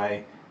 make its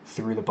way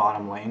through the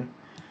bottom lane.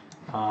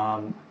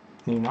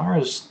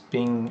 Lunara's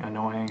being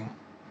annoying.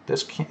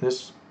 This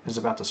is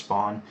about to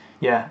spawn.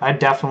 Yeah,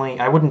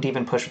 I wouldn't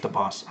even push with the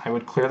boss. I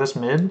would clear this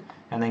mid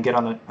and then get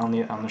on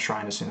the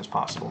shrine as soon as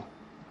possible.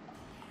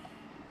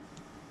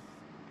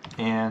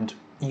 And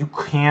you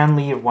can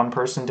leave one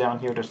person down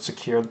here to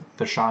secure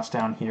the shots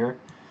down here,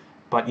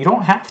 but you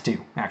don't have to,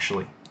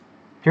 actually.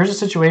 Here's a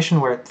situation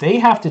where they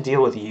have to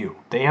deal with you.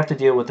 They have to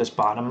deal with this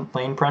bottom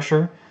lane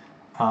pressure,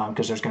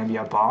 because there's going to be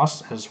a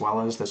boss as well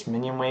as this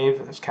minion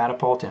wave, this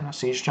catapult, and a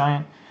siege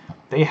giant.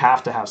 They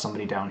have to have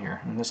somebody down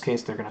here. In this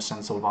case, they're going to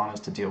send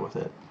Sylvanas to deal with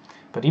it.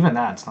 But even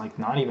that's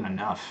not even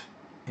enough.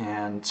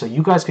 And so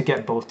you guys could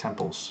get both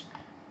temples.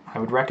 I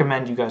would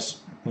recommend you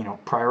guys,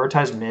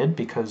 prioritize mid,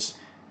 because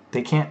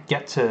they can't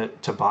get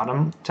to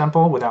bottom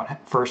temple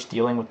without first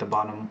dealing with the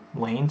bottom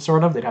lane,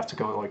 sort of. They'd have to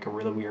go like a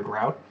really weird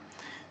route.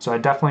 So I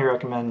definitely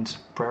recommend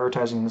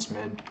prioritizing this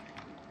mid.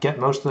 Get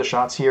most of the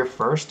shots here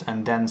first,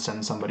 and then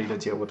send somebody to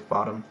deal with the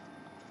bottom.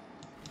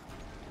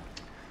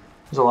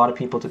 There's a lot of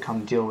people to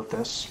come deal with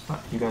this, but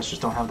you guys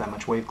just don't have that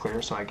much wave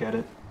clear, so I get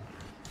it.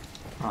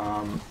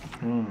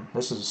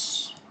 This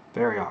is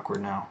very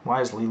awkward now.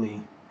 Why is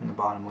Lily in the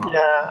bottom lane?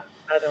 Yeah,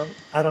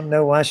 I don't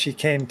know why she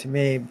came to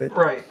me, but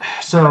right.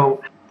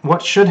 So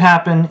what should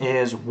happen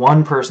is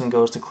one person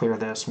goes to clear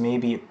this,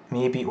 maybe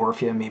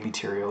Orphea, maybe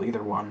Tyrael,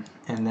 either one,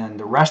 and then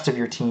the rest of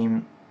your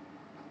team,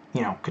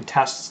 you know,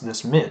 contests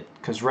this mid,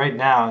 because right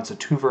now it's a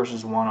 2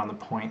 versus 1 on the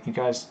point. You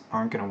guys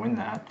aren't going to win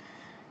that,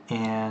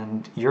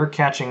 and you're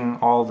catching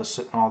all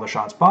the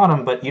shots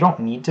bottom, but you don't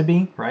need to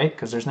be, right?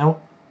 Because there's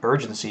no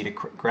urgency to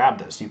grab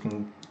this. You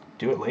can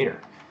do it later.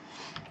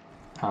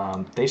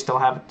 They still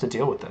have to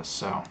deal with this,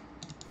 so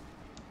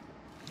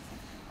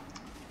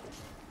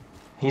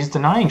he's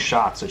denying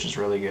shots, which is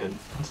really good.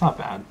 That's not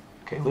bad.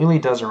 Okay, Lily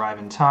does arrive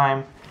in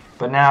time,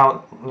 but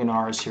now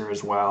Lunara's here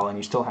as well, and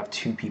you still have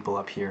 2 people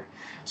up here.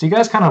 So you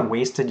guys kind of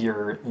wasted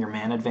your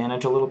man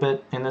advantage a little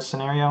bit in this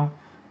scenario.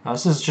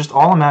 This is just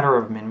all a matter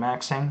of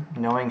min-maxing,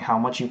 knowing how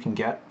much you can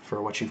get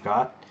for what you've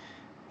got.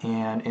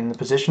 And in the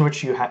position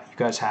which you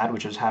guys had,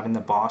 which is having the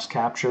boss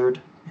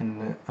captured in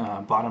the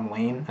bottom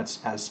lane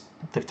as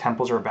the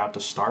temples are about to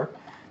start,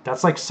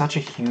 that's like such a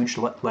huge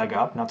leg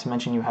up. Not to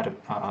mention you had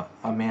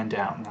a man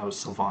down. That was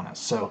Sylvanas.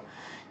 So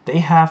they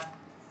have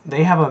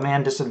a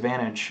man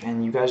disadvantage,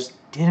 and you guys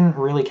didn't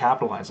really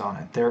capitalize on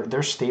it.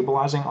 They're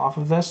stabilizing off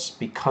of this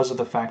because of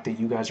the fact that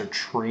you guys are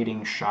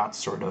trading shots,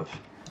 sort of.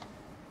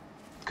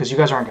 Because you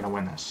guys aren't going to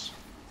win this.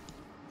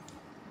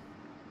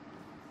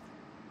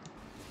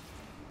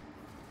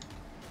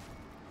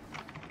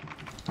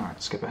 Alright,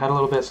 skip ahead a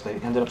little bit. So they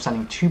ended up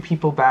sending 2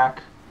 people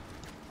back.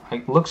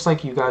 It looks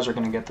like you guys are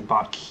going to get the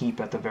bot keep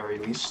at the very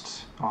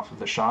least off of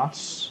the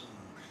shots.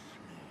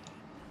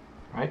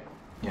 Right?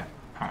 Yeah.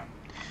 Alright.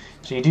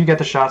 So you do get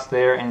the shots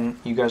there, and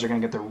you guys are going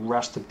to get the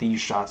rest of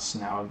these shots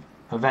now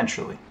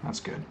eventually.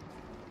 That's good.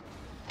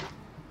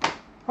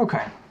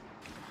 Okay.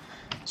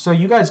 So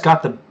you guys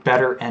got the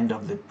better end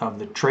of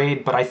the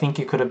trade, but I think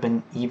it could have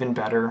been even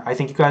better. I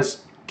think you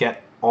guys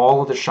get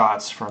all of the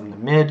shots from the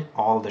mid,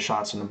 all of the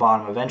shots from the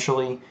bottom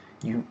eventually.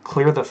 You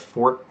clear the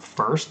fort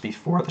first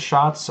before the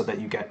shots so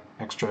that you get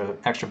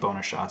extra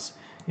bonus shots.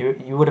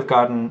 You would have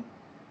gotten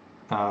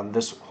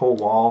this whole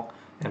wall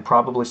and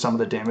probably some of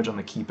the damage on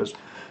the keep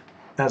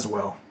as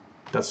well.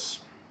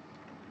 That's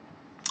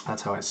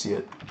how I see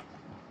it.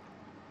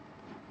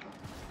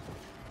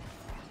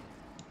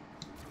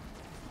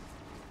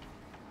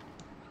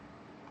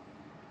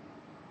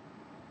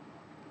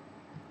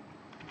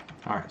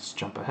 Alright, let's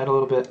jump ahead a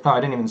little bit. Oh,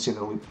 I didn't even see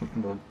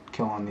the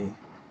kill on the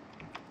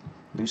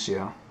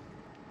Lucio.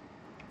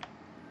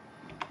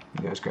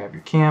 You guys grab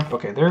your camp.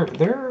 Okay, they're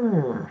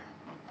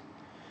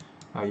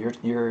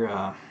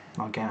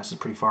Ganis is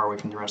pretty far away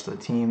from the rest of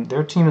the team.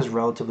 Their team is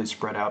relatively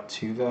spread out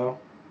too, though.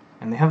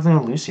 And they have the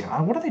Lucio.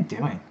 What are they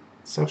doing?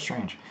 It's so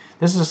strange.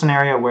 This is a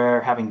scenario where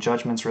having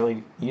Judgment's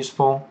really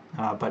useful,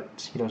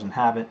 but he doesn't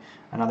have it.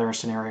 Another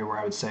scenario where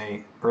I would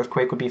say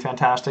Earthquake would be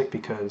fantastic,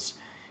 because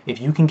if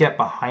you can get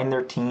behind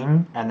their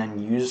team and then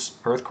use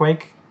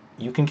Earthquake,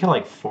 you can kill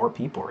like 4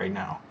 people right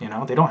now. You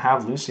know, they don't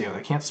have Lucio.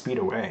 They can't speed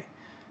away.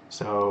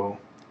 So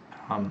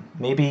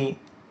maybe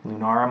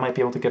Lunara might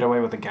be able to get away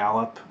with a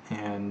Gallop,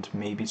 and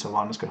maybe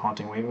Sylvanas could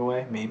Haunting Wave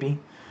away, maybe.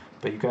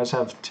 But you guys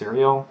have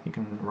Tyrael. You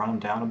can run them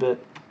down a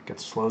bit, get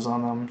the slows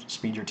on them,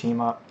 speed your team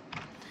up.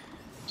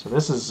 So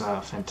this is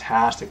a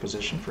fantastic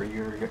position for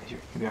you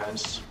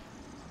guys.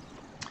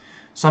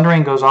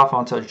 Sundering goes off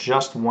onto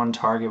just 1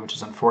 target, which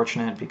is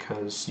unfortunate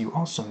because you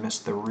also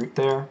missed the route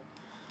there.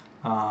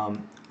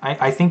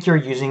 I think you're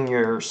using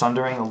your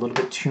Sundering a little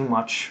bit too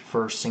much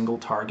for single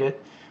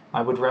target.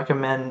 I would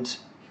recommend,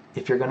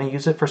 if you're going to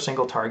use it for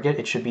single target,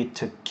 it should be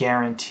to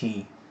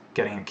guarantee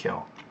getting a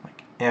kill,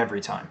 like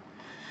every time.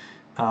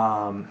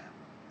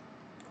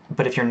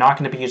 But if you're not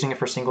going to be using it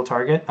for single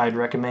target, I'd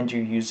recommend you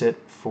use it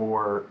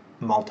for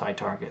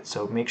multi-target.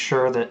 So make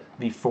sure that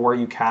before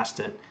you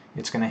cast it,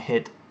 it's going to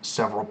hit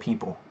several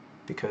people,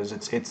 because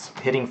it's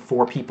hitting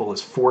 4 people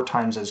is 4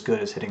 times as good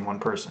as hitting 1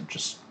 person,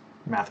 just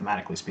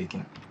mathematically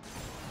speaking.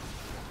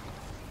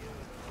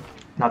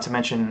 Not to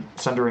mention,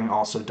 Sundering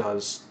also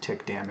does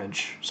tick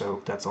damage,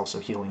 so that's also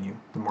healing you.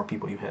 The more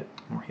people you hit,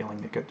 the more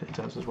healing it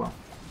does as well.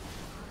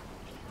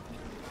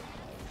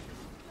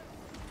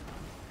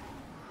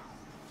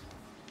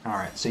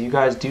 Alright, so you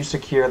guys do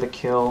secure the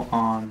kill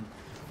on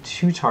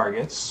 2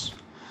 targets.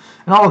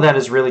 And all of that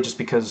is really just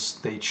because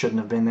they shouldn't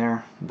have been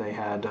there. They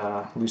had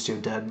Lucio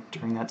dead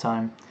during that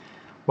time.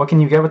 What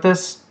can you get with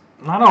this?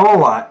 Not a whole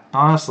lot,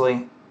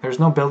 honestly. There's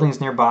no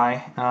buildings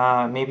nearby.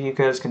 Maybe you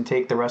guys can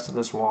take the rest of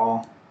this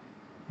wall,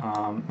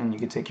 and you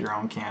can take your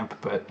own camp,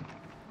 but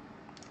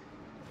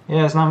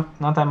yeah, it's not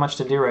that much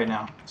to do right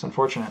now. It's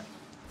unfortunate.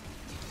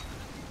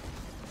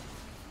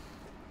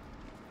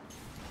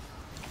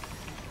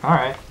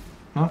 Alright.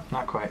 Nope,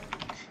 not quite.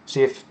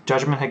 See, if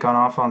Judgment had gone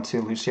off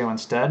onto Lucio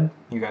instead,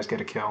 you guys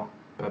get a kill.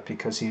 But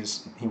because he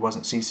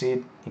wasn't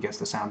CC'd, he gets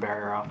the sound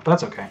barrier off. But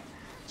that's okay.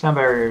 Sound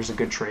barrier is a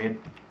good trade.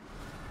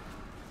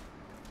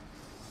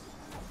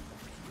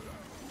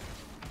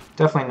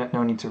 Definitely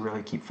no need to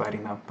really keep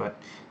fighting though.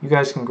 But you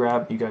guys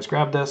grab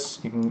this.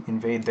 You can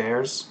invade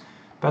theirs.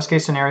 Best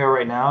case scenario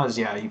right now is,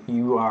 yeah,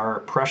 you are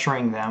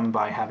pressuring them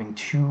by having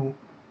two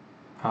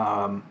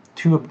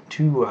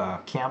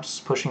camps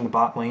pushing the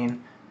bot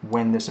lane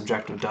when this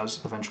objective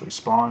does eventually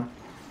spawn.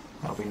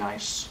 That'll be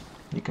nice.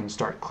 You can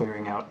start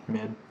clearing out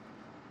mid.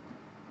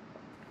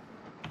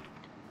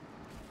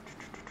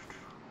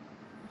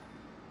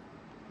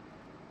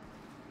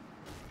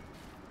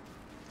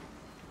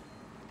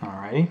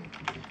 Alrighty.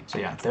 So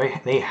yeah,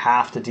 they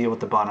have to deal with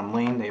the bottom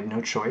lane. They have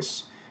no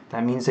choice.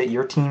 That means that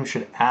your team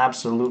should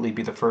absolutely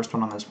be the first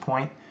one on this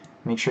point.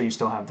 Make sure you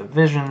still have the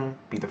vision.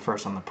 Be the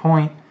first on the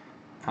point.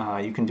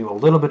 You can do a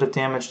little bit of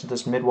damage to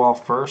this mid wall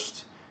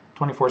first.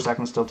 24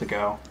 seconds still to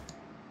go.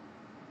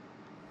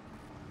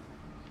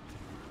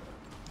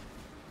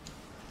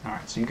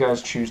 Alright, so you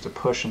guys choose to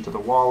push into the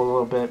wall a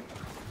little bit.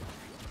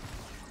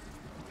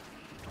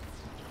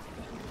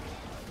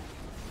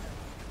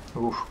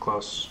 Oof,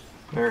 close.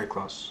 Very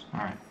close.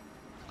 Alright.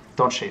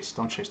 Don't chase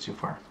too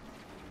far.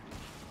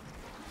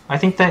 I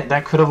think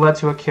that could have led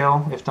to a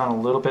kill if done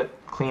a little bit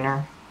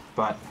cleaner,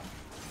 but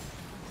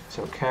it's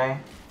okay.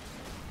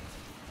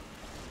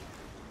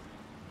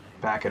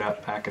 Back it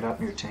up,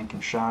 you're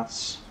tanking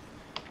shots.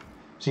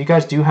 So you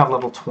guys do have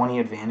level 20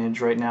 advantage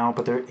right now,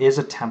 but there is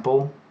a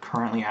temple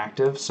currently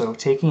active, so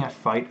taking a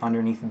fight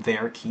underneath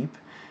their keep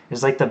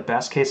is like the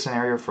best case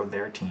scenario for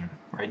their team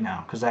right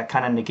now, because that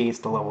kind of negates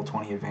the level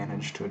 20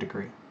 advantage to a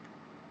degree.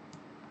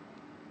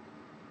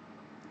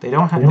 They do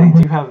have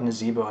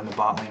Nazebo in the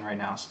bot lane right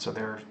now, so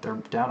they're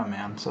down a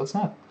man, so it's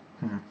not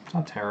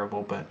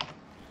terrible, but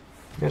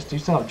you guys do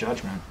still have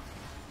Judgment.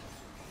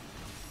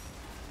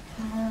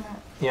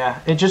 Yeah,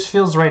 it just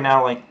feels right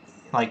now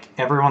like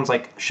everyone's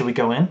like, should we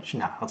go in?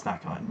 No, let's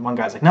not go in. One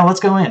guy's like, no, let's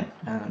go in,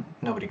 and then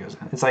nobody goes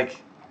in. It's like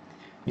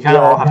you kind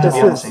of all have to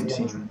be on the same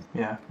team.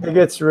 Yeah, it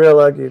gets real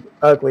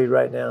ugly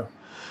right now.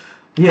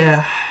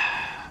 Yeah.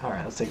 All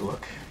right, let's take a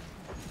look.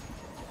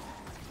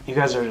 You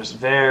guys are just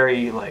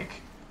very like,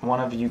 one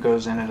of you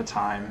goes in at a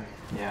time.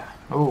 Yeah.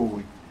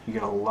 Oh, you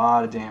get a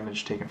lot of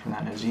damage taken from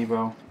that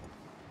Nazebo.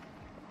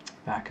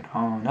 Back it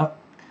on up.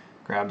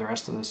 Grab the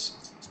rest of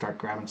this. Start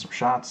grabbing some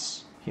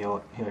shots.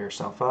 Heal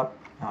yourself up.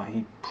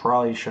 He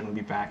probably shouldn't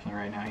be backing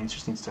right now. He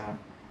just needs to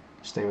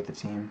stay with the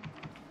team.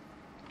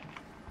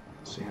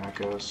 See how it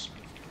goes.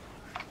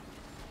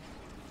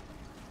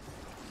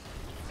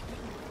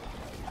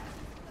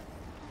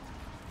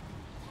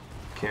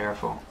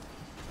 Careful.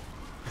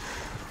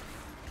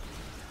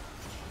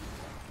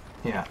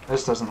 Yeah,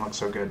 this doesn't look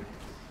so good.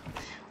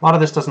 A lot of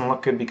this doesn't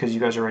look good because you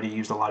guys already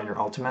used a lot of your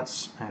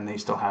ultimates, and they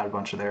still had a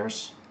bunch of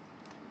theirs.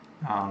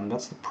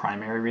 That's the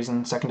primary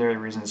reason. Secondary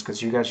reason is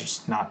because you guys are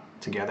just not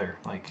together.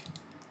 Like,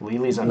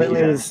 Lily's up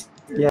here.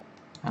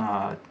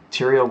 Yeah.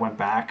 Tyrael went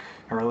back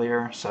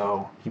earlier,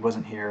 so he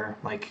wasn't here.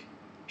 Like,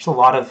 there's a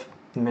lot of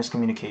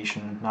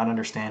miscommunication, not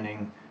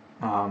understanding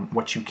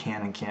what you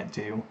can and can't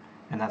do,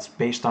 and that's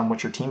based on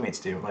what your teammates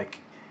do. Like,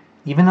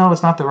 even though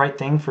it's not the right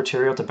thing for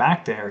Tyrael to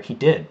back there, he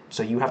did.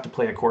 So you have to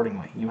play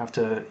accordingly. You have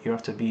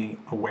to be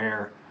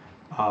aware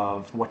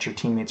of what your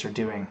teammates are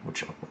doing,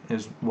 which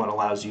is what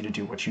allows you to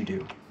do what you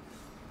do.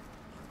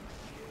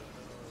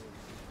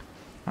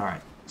 All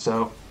right.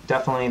 So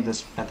definitely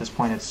at this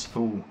point it's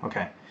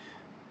okay.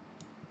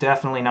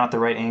 Definitely not the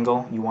right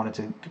angle. You wanted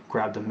to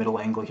grab the middle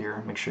angle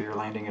here. Make sure you're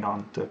landing it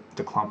on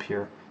the clump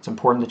here. It's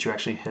important that you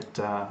actually hit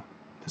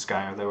this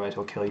guy, otherwise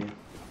he'll kill you.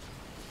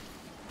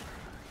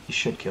 He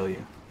should kill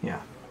you. Yeah,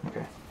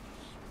 okay.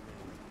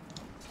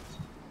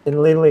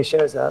 And Lily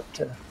shows up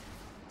to...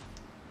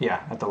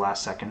 Yeah, at the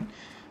last second.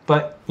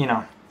 But, you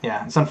know,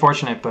 yeah, it's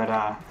unfortunate, but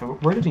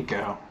where did he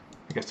go?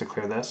 I guess to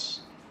clear this?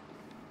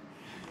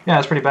 Yeah,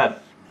 it's pretty bad.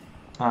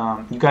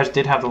 You guys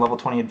did have the level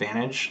 20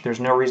 advantage.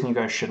 There's no reason you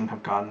guys shouldn't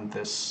have gotten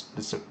this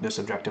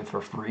objective for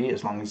free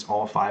as long as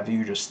all 5 of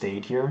you just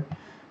stayed here.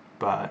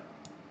 But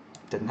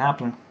it didn't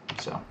happen,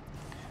 so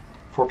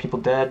 4 people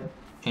dead,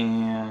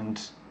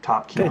 and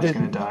top key is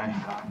going to die.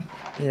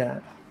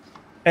 Yeah.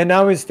 And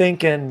I was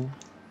thinking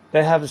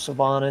they have a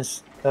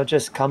Sylvanas. They'll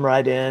just come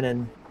right in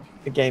and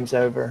the game's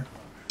over.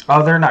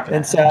 Oh, they're not going to.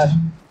 And so,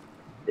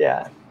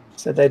 yeah.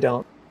 So they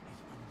don't.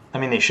 I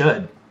mean, they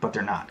should, but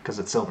they're not because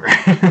it's silver.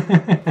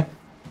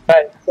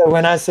 Right. So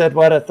when I said,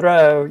 what a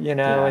throw, you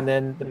know, and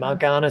then the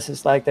Mal'Ganis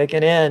is like, they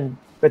can end,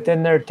 but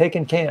then they're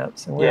taking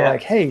camps. And we're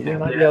like, hey, we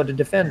might be able to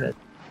defend it.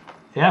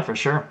 Yeah, for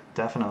sure.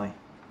 Definitely.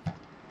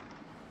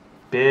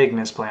 Big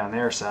misplay on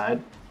their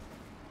side.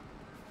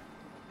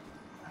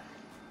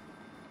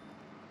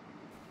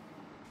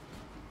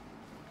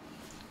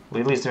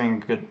 Lily's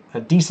doing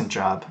a decent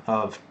job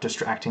of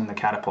distracting the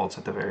catapults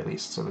at the very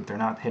least, so that they're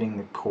not hitting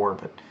the core.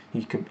 But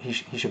he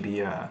should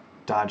be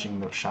dodging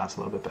those shots a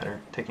little bit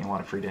better, taking a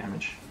lot of free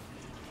damage.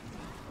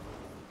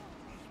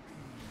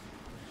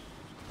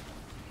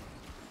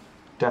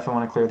 definitely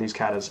want to clear these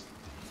katas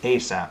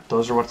ASAP.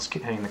 Those are what's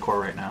hitting the core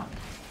right now.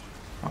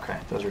 Okay,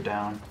 those are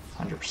down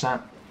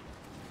 100%.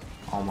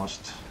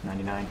 Almost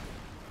 99.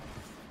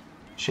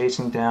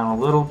 Chasing down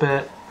a little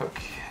bit.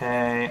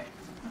 Okay.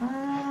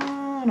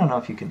 I don't know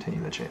if you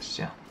continue the chase.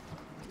 Yeah.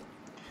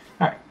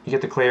 Alright, you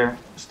get the clear.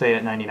 Stay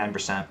at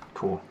 99%.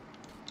 Cool.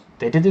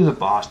 They did do the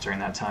boss during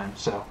that time,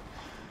 so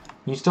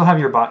you still have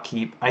your bot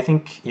keep. I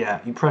think, yeah,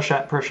 you push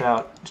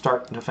out,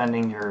 start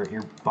defending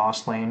your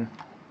boss lane.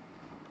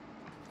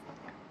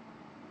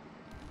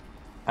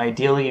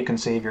 Ideally, you can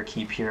save your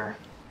keep here.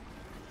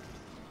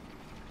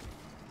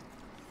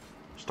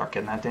 Start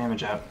getting that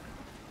damage out.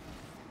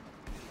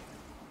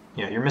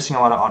 Yeah, you're missing a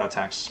lot of auto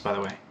attacks, by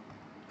the way.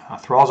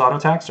 Thrall's auto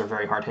attacks are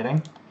very hard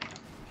hitting.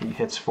 He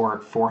hits for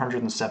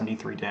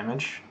 473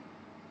 damage,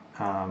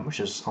 which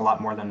is a lot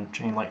more than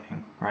Chain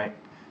Lightning, right?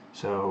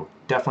 So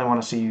definitely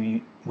want to see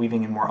you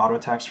weaving in more auto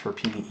attacks for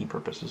PvE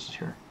purposes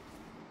here.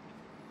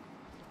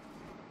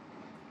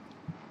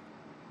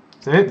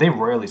 So they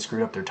royally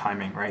screwed up their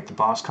timing, right? The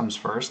boss comes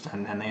first,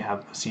 and then they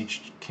have a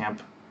siege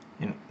camp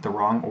in the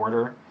wrong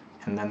order,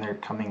 and then they're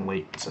coming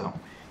late. So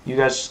you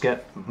guys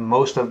get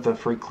most of the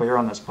free clear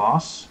on this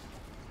boss.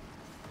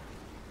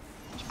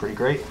 It's pretty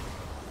great.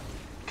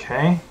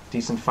 Okay,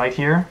 decent fight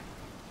here.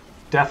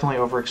 Definitely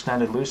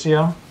overextended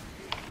Lucio.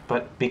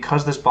 But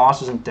because this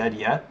boss isn't dead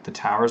yet, the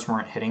towers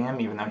weren't hitting him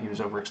even though he was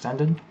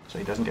overextended, so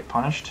he doesn't get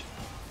punished.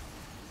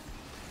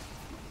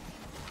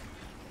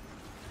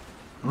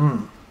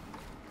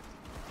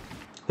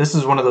 This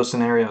is one of those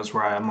scenarios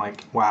where I'm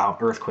like, wow,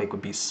 Earthquake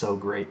would be so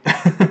great.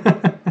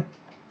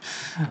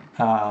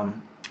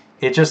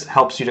 It just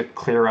helps you to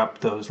clear up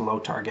those low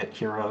target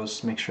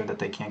heroes, make sure that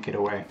they can't get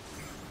away.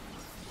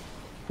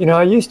 You know,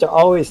 I used to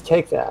always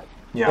take that.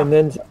 Yeah. And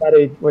then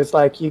somebody was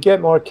like, you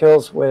get more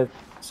kills with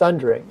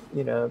Sundering,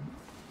 you know.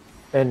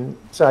 And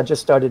so I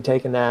just started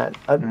taking that.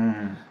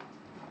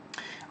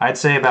 I'd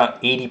say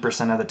about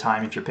 80% of the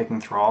time, if you're picking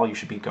Thrall, you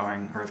should be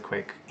going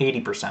Earthquake.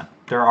 80%.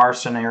 There are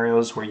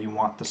scenarios where you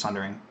want the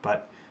Sundering,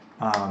 but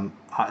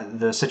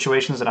the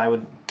situations that I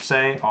would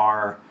say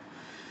are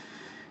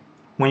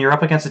when you're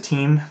up against a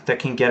team that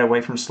can get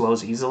away from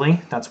slows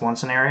easily. That's one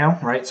scenario,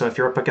 right? So if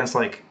you're up against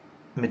like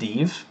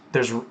Medivh,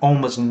 there's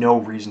almost no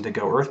reason to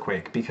go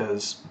Earthquake,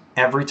 because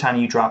every time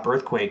you drop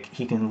Earthquake,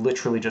 he can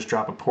literally just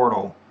drop a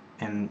portal,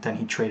 and then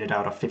he traded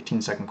out a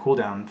 15-second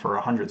cooldown for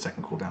a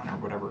 100-second cooldown, or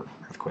whatever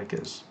Earthquake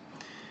is.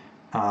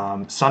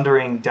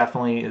 Sundering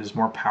definitely is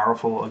more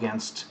powerful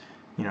against,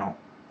 you know,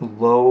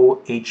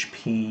 low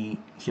HP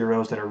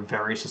heroes that are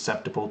very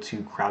susceptible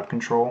to crowd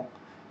control,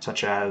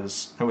 such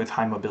as with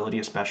high mobility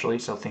especially.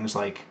 So things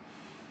like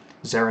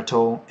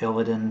Zeratul,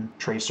 Illidan,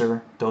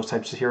 Tracer, those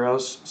types of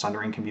heroes,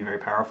 Sundering can be very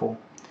powerful.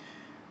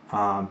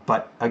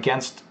 But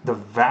against the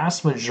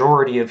vast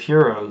majority of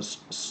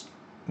heroes,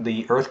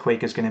 the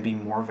Earthquake is going to be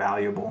more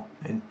valuable,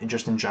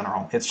 just in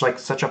general. It's like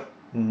such a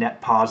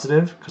net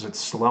positive, because it's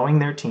slowing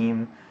their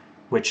team,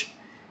 which,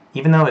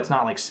 even though it's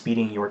not like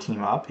speeding your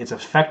team up, it's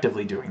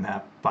effectively doing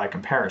that by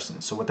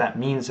comparison. So what that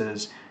means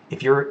is,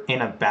 if you're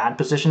in a bad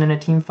position in a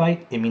team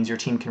fight, it means your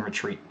team can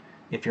retreat.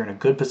 If you're in a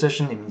good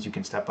position, it means you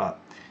can step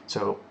up.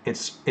 So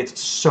it's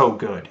so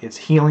good. It's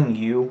healing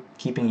you,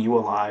 keeping you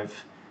alive,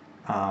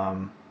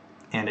 and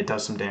it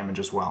does some damage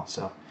as well.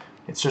 So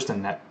it's just a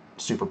net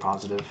super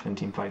positive in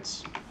team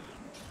fights.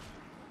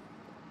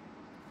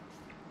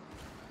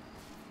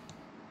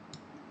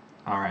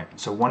 Alright,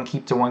 so 1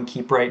 keep to 1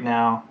 keep right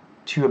now.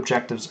 2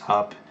 objectives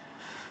up.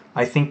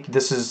 I think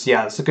this is,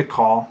 yeah, it's a good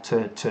call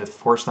to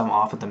force them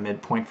off at the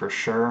midpoint for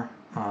sure.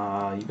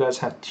 You guys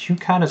have 2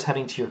 katas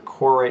heading to your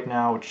core right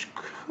now, which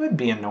could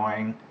be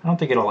annoying. I don't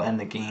think it'll end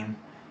the game,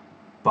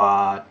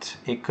 but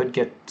it could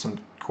get some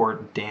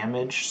core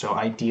damage. So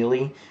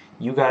ideally,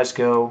 you guys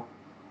go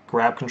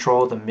grab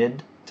control of the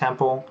mid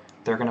temple.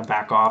 They're going to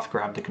back off,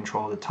 grab the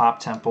control of the top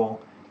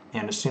temple,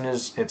 and as soon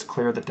as it's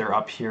clear that they're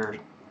up here,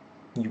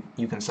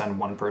 you can send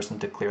one person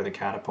to clear the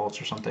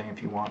catapults or something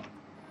if you want.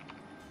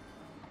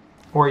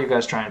 Or you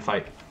guys try and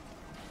fight.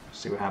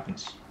 See what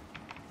happens.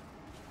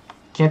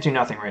 Can't do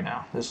nothing right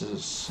now. This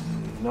is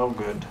no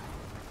good.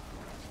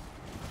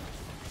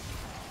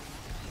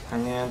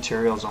 And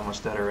Tyrael's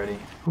almost dead already.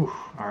 Whew,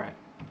 alright.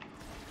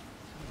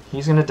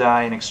 He's gonna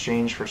die in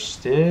exchange for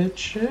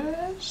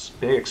stitches?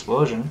 Big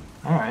explosion.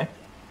 Alright.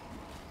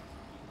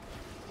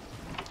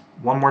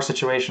 One more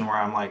situation where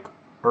I'm like,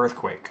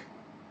 Earthquake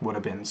would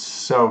have been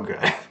so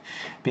good.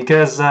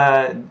 Because,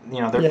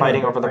 you know, they're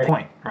fighting over the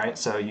point, right?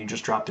 So you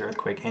just drop the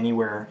Earthquake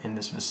anywhere in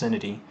this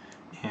vicinity,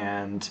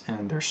 and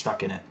they're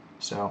stuck in it.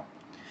 So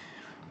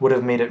would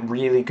have made it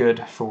really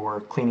good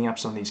for cleaning up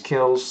some of these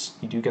kills.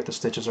 You do get the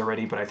stitches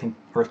already, but I think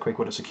Earthquake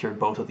would have secured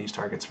both of these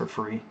targets for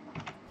free.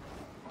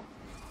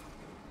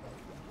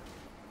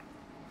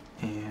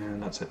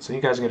 And that's it. So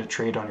you guys get a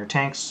trade on your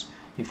tanks.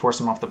 You force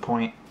them off the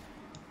point,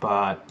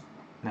 but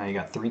now you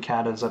got 3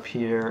 katas up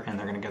here, and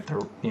they're going to get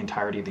the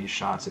entirety of these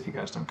shots if you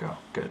guys don't go.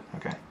 Good,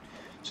 okay.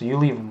 So you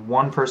leave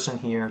 1 person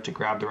here to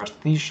grab the rest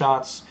of these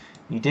shots.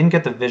 You didn't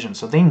get the vision,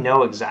 so they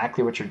know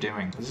exactly what you're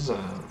doing. This is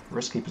a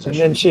risky position.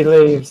 And then she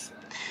leaves.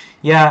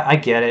 Yeah, I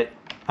get it.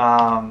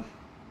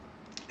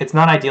 It's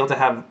not ideal to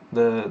have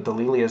the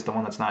Lily as the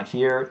one that's not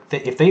here.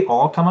 If they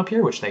all come up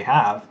here, which they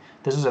have,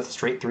 this is a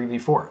straight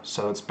 3v4,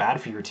 so it's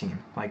bad for your team.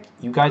 Like,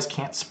 you guys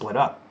can't split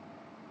up.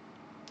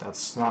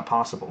 That's not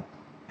possible.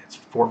 It's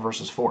 4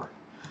 versus 4.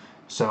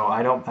 So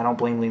I don't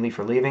blame Lily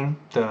for leaving.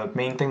 The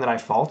main thing that I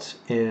fault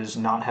is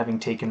not having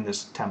taken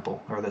this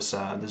temple or this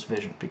this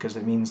vision, because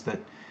it means that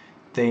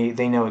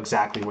they know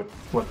exactly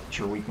what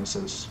your weakness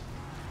is.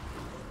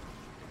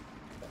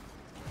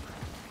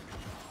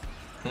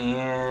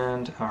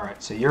 And all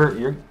right, so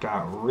you're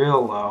got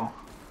real low.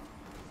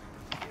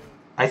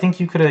 I think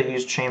you could have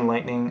used chain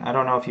lightning. I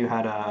don't know if you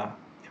had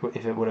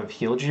if it would have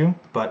healed you,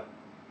 but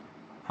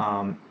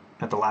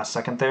at the last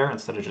second there,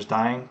 instead of just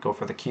dying, go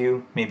for the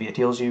Q. Maybe it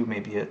heals you,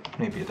 maybe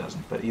it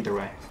doesn't, but either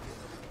way.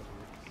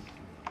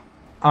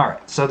 All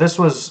right, so this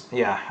was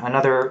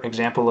another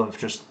example of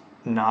just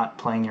not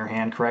playing your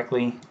hand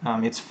correctly.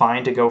 It's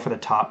fine to go for the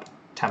top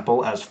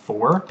temple as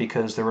 4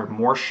 because there were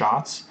more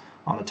shots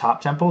on the top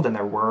temple than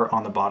there were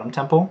on the bottom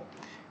temple,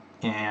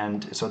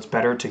 and so it's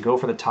better to go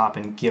for the top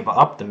and give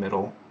up the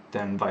middle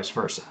than vice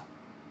versa.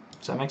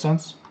 Does that make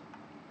sense?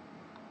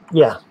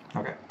 Yeah.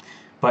 Okay,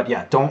 but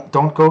yeah,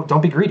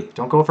 don't be greedy.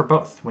 Don't go for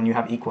both when you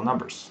have equal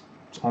numbers.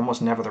 It's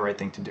almost never the right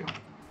thing to do.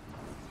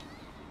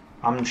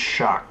 I'm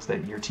shocked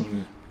that your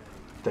team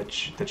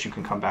that you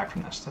can come back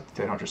from this. That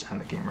they don't just end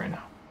the game right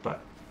now,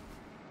 but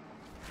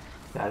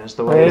that is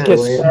the way it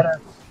is. Better.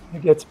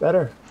 It gets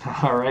better.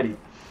 Alrighty.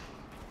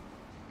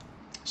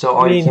 So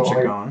all your teams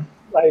are going.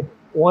 Like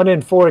 1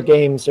 in 4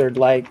 games are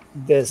like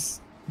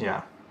this.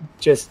 Yeah.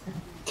 Just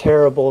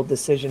terrible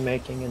decision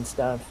making and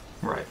stuff.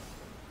 Right.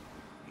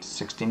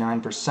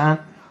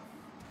 69%.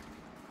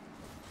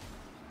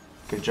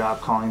 Good job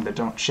calling the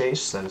don't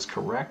chase. That is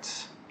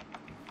correct.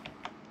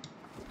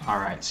 All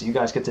right. So you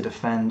guys get to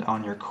defend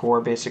on your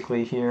core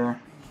basically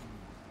here.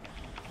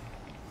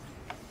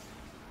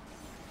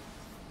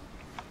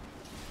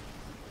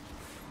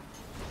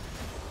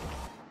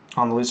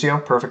 On the Lucio,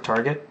 perfect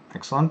target.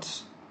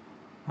 Excellent.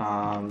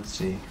 Let's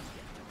see.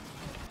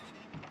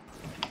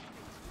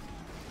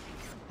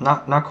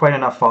 Not quite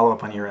enough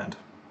follow-up on your end.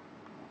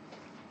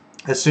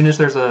 As soon as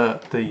there's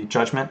the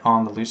judgment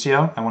on the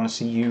Lucio, I want to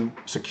see you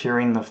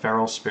securing the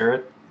Feral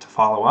Spirit to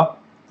follow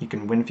up. You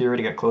can Wind Fury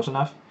to get close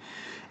enough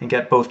and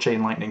get both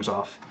Chain Lightnings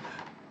off.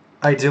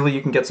 Ideally,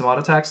 you can get some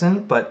auto attacks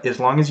in, but as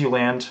long as you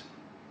land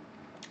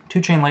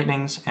 2 Chain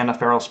Lightnings and a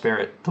Feral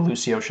Spirit, the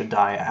Lucio should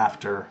die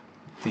after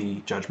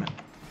the judgment.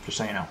 Just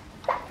so you know.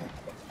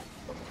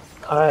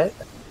 Alright.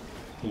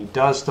 He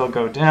does still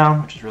go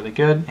down, which is really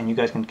good, and you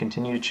guys can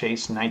continue to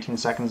chase 19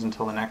 seconds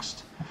until the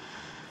next...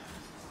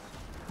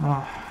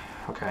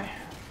 okay.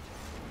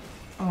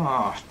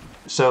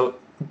 So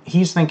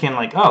he's thinking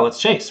like, oh, let's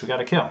chase, we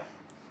gotta kill.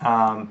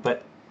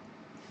 But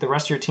the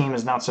rest of your team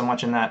is not so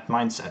much in that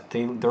mindset.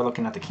 They're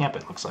looking at the camp,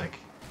 it looks like.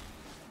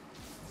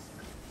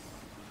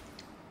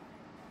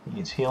 He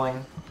needs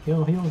healing.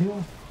 Heal, heal,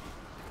 heal.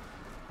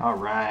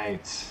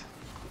 Alright.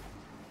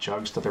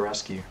 Jugs to the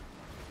rescue.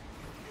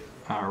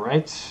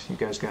 Alright, you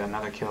guys got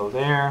another kill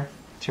there.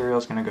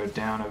 Material's going to go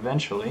down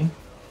eventually,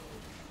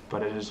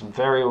 but it is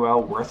very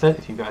well worth it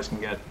if you guys can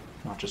get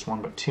not just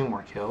 1 but 2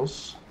 more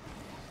kills.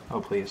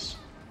 Oh, please.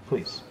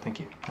 Please. Thank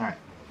you. Alright.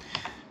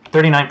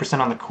 39%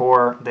 on the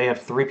core. They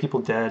have 3 people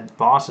dead.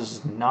 Boss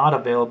is not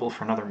available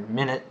for another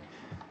minute.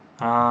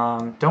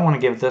 Don't want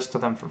to give this to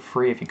them for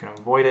free if you can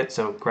avoid it,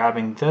 so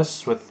grabbing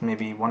this with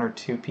maybe 1 or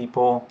 2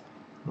 people.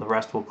 The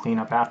rest will clean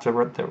up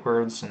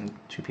afterwards, and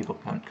 2 people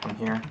can come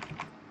here.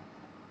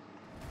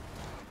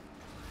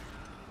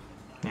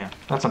 Yeah,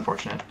 that's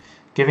unfortunate.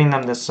 Giving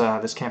them this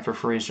this camp for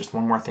free is just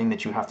one more thing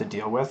that you have to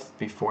deal with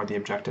before the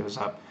objective is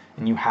up,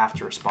 and you have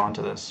to respond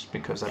to this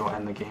because that'll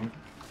end the game.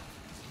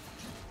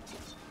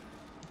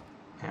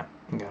 Yeah,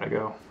 you gotta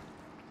go.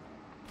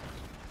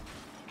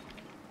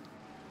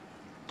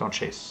 Don't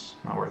chase,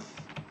 not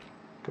worth.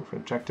 Go for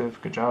the objective.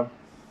 Good job.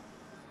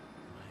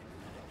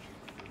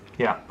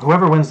 Yeah,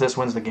 whoever wins this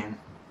wins the game.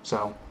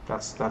 So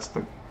that's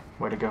the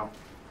way to go.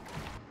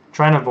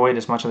 Try and avoid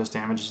as much of this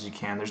damage as you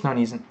can. There's no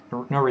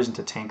reason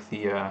to tank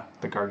the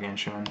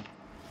Gargantuan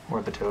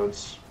or the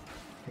Toads.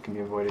 It can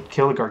be avoided.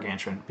 Kill the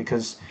Gargantuan,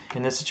 because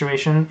in this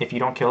situation, if you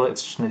don't kill it,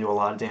 it's just going to do a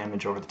lot of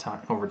damage over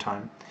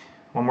time.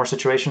 One more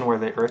situation where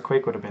the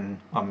Earthquake would have been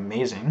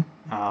amazing,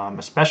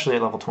 especially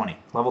at level 20.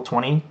 Level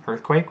 20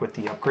 Earthquake with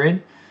the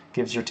upgrade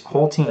gives your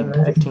whole team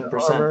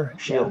 15%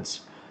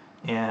 shields.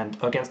 And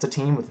against a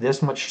team with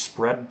this much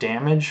spread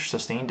damage,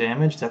 sustained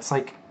damage, that's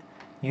like,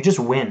 you just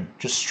win,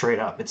 just straight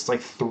up. It's like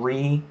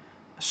 3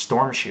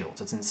 storm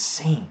shields. It's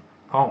insane.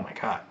 Oh my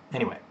god.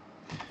 Anyway.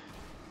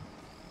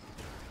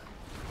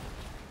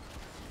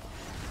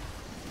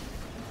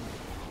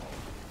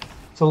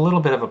 It's a little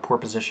bit of a poor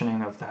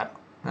positioning of that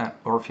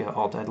Orphea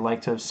ult. I'd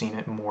like to have seen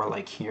it more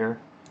like here.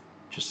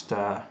 Just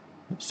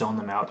zone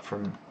them out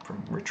from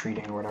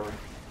retreating or whatever.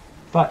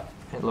 But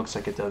it looks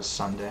like it does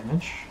some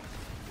damage.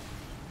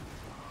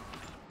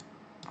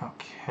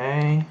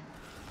 Okay.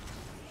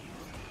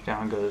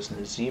 Down goes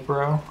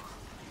Nazebro.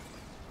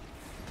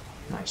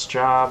 Nice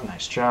job,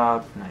 nice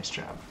job, nice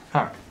job.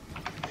 All right.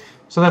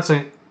 So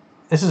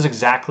this is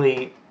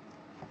exactly,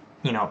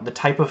 the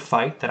type of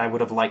fight that I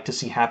would have liked to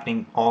see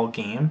happening all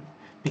game,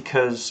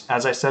 because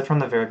as I said from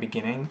the very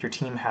beginning, your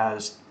team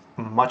has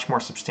a much more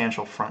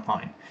substantial front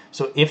line.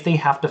 So if they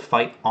have to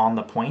fight on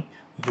the point,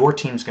 your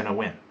team's going to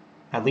win,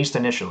 at least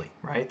initially,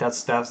 right?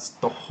 That's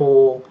the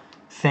whole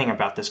thing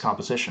about this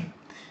composition.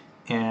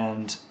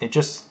 And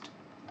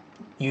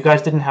you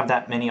guys didn't have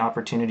that many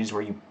opportunities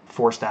where you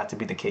forced that to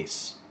be the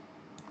case,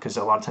 because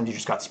a lot of times you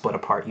just got split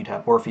apart. You'd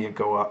have Orphea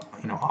go up,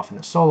 off in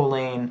the solo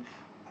lane,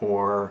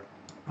 or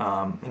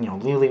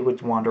Lily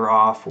would wander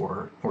off,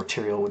 or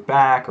Tyrael would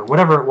back, or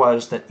whatever it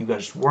was that you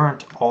guys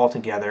weren't all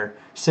together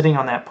sitting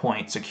on that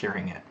point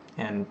securing it.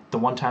 And the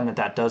one time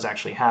that does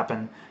actually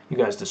happen, you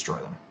guys destroy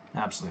them.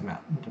 Absolute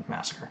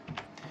massacre.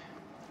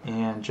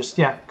 And just,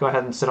 go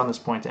ahead and sit on this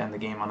point to end the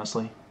game,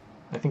 honestly.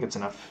 I think it's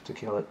enough to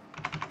kill it.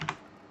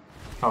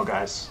 Oh,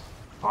 guys.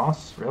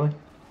 Boss? Really?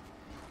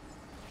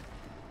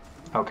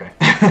 Okay.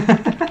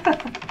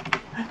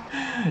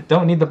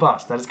 Don't need the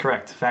boss. That is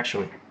correct,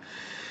 factually.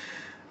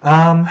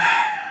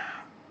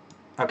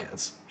 Okay,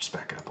 let's just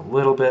back up a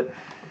little bit.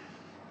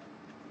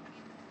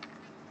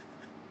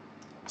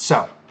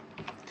 So,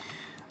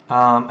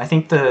 I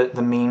think the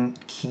main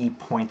key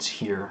points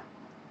here...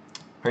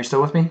 Are you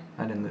still with me?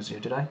 I didn't lose you,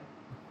 did I?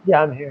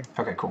 Yeah, I'm here.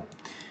 Okay, cool.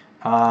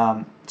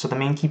 So the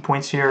main key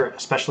points here,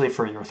 especially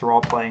for your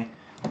Thrall play,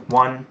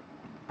 one,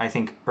 I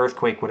think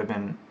Earthquake would have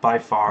been by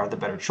far the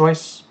better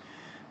choice.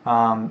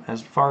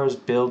 As far as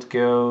build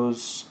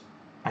goes,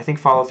 I think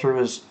follow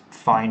through is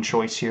fine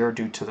choice here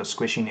due to the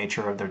squishy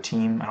nature of their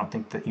team. I don't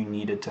think that you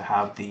needed to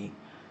have the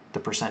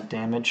percent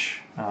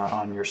damage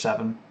on your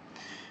 7.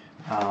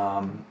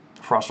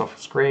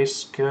 Frostwolf's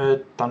Grace,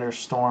 good.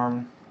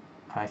 Thunderstorm,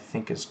 I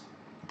think is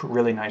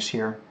really nice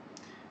here.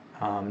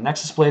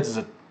 Nexus Blades is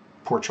a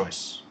poor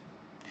choice,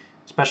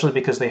 especially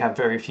because they have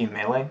very few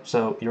melee,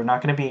 so you're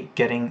not going to be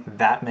getting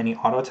that many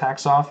auto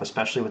attacks off,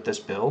 especially with this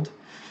build,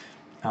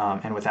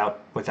 and without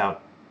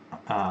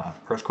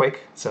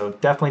Earthquake. So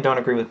definitely don't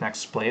agree with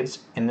Nexus Blades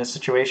in this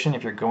situation.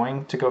 If you're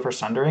going to go for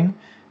Sundering,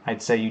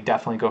 I'd say you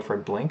definitely go for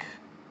Blink,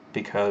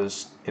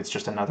 because it's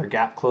just another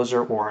gap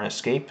closer or an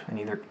escape, and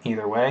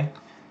either way,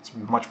 it's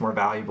much more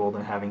valuable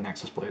than having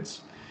Nexus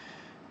Blades.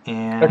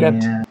 And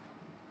okay.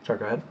 Sorry,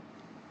 go ahead.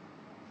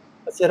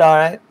 I said, all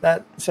right,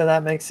 so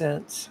that makes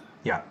sense.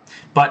 Yeah,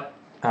 but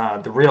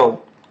the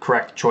real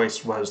correct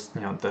choice was,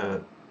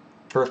 the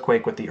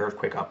Earthquake with the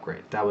Earthquake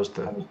upgrade. That was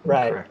the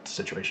correct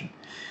situation.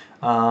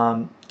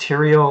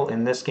 Tyrael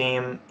in this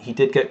game, he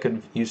did get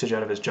good usage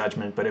out of his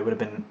Judgment, but it would have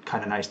been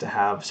kind of nice to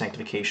have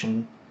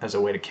Sanctification as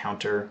a way to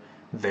counter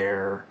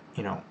their,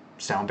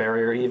 Sound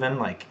Barrier even.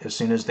 Like, as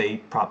soon as they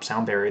prop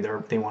Sound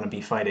Barrier, they want to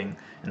be fighting,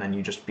 and then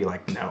you just be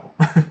like, no.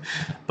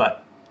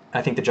 But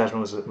I think the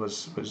Judgment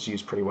was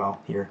used pretty well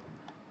here.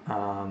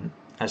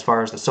 As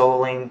far as the solo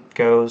lane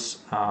goes,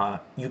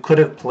 you could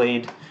have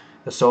played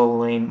the solo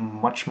lane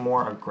much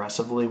more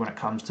aggressively when it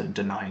comes to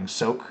denying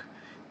soak.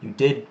 You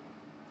did,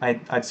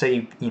 I'd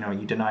say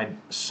you denied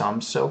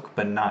some soak,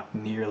 but not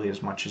nearly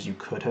as much as you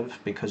could have,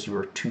 because you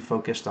were too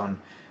focused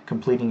on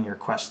completing your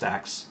quest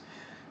stacks.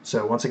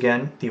 So once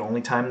again, the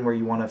only time where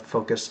you want to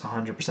focus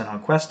 100%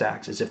 on quest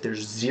stacks is if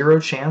there's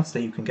 0 chance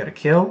that you can get a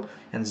kill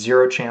and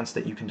 0 chance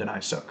that you can deny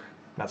soak.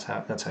 That's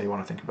how you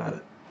want to think about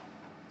it.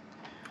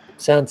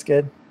 Sounds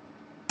good.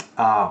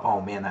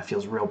 Oh man, that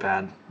feels real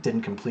bad.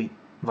 Didn't complete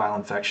Vile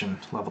Infection,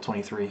 level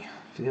 23.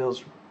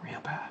 Feels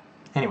real bad.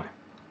 Anyway.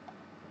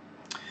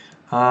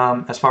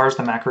 As far as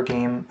the macro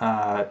game,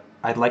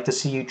 I'd like to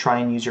see you try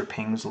and use your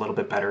pings a little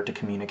bit better to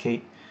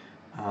communicate.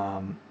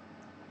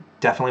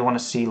 Definitely want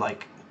to see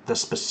like the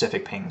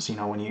specific pings. Do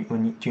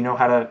you know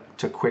how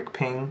to quick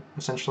ping,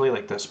 essentially,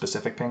 like the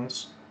specific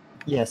pings?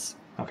 Yes.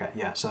 Okay,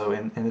 yeah. So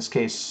in this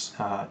case,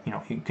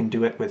 you can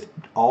do it with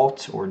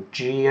Alt or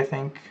G, I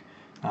think,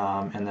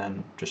 and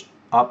then just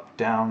up,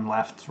 down,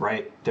 left,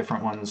 right,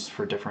 different ones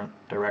for different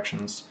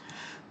directions.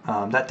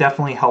 That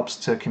definitely helps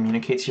to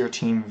communicate to your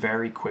team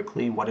very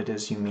quickly what it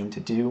is you mean to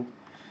do.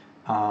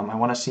 I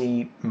want to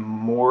see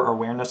more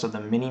awareness of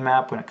the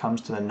mini-map when it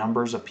comes to the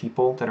numbers of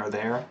people that are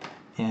there,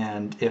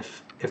 and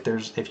if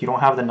you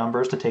don't have the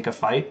numbers to take a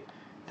fight,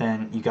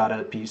 then you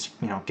gotta be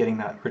getting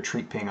that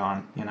retreat ping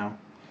on.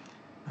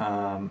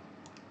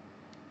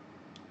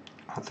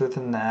 Other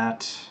than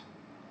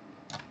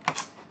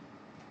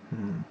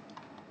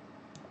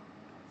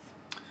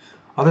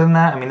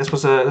that, I mean, this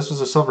was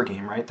a silver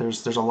game, right?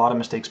 There's a lot of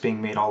mistakes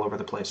being made all over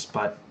the place,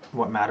 but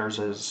what matters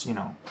is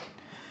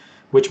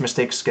which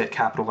mistakes get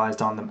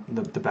capitalized on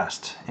the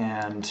best.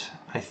 And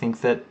I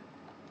think that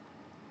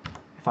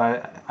if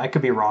I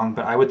could be wrong,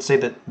 but I would say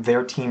that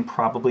their team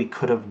probably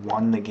could have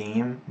won the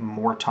game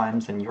more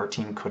times than your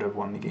team could have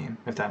won the game,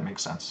 if that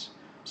makes sense.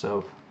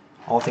 So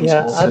all things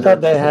considered, I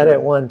thought they had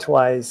it won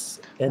twice,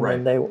 and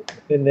right.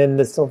 then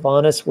the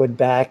Sylvanas would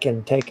back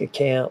and take a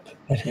camp,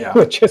 and Yeah. it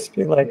would just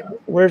be like,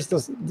 "Where's the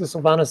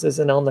Sylvanas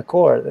isn't on the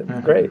core?"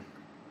 That's great.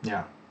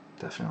 Yeah,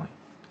 definitely.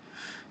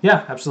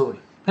 Yeah, absolutely.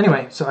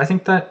 Anyway, so I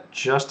think that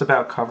just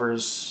about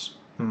covers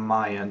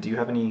my end. Do you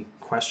have any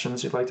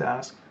questions you'd like to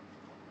ask?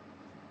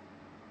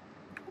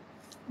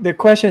 The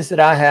questions that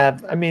I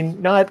have, I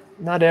mean, not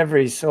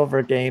every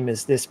silver game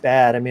is this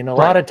bad. I mean, a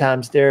lot of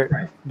times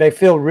they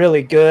feel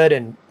really good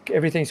and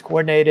everything's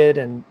coordinated,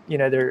 and you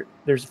know,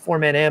 there's a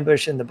 4-man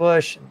ambush in the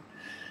bush, and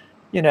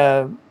you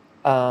know,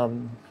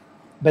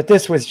 but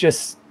this was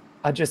just,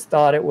 I just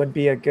thought it would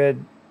be a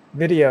good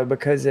video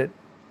because it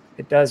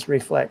does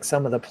reflect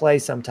some of the play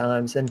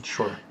sometimes. And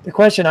Sure. The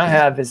question I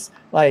have is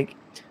like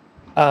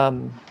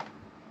what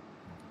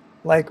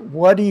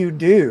do you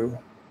do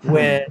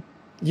when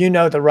you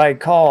know the right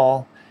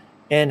call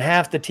and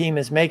half the team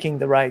is making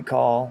the right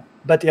call,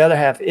 but the other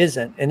half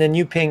isn't? And then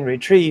you ping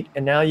retreat,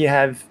 and now you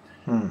have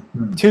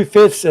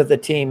 2/5 of the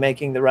team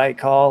making the right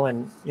call.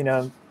 And, you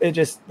know, it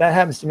just, that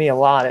happens to me a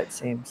lot, it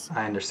seems.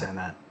 I understand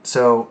that.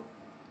 So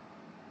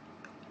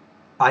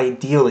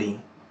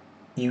ideally,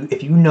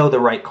 if you know the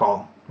right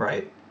call,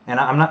 right? And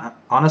I'm not,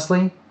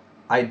 honestly,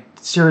 I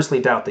seriously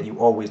doubt that you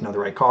always know the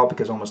right call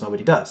because almost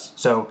nobody does.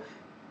 So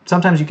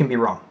sometimes you can be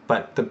wrong,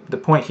 but the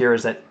point here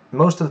is that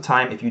most of the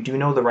time, if you do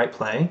know the right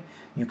play,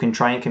 you can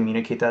try and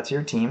communicate that to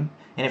your team.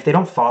 And if they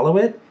don't follow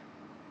it,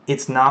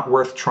 it's not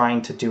worth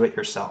trying to do it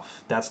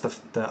yourself. That's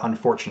the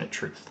unfortunate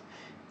truth.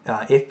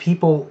 If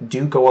people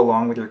do go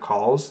along with your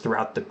calls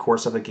throughout the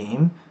course of a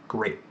game,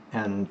 great,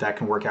 and that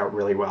can work out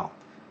really well.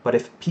 But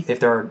if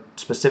there are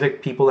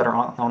specific people that are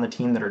on the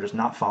team that are just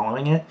not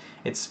following it,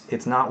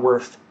 it's not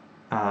worth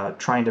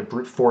trying to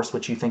brute force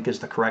what you think is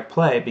the correct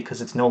play,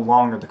 because it's no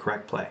longer the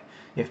correct play.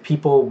 If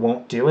people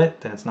won't do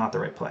it, then it's not the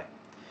right play.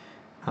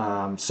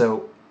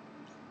 So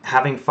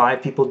having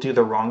 5 people do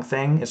the wrong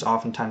thing is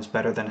oftentimes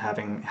better than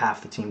having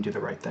half the team do the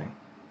right thing.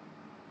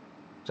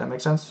 Does that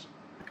make sense?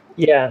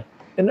 Yeah.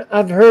 And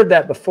I've heard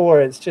that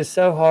before. It's just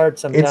so hard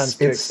sometimes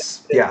to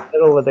accept in the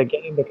middle of the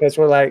game, because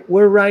we're like,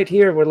 we're right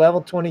here. We're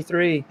level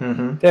 23.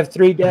 They have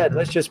 3 dead.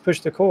 Let's just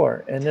push the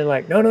core. And they're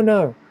like,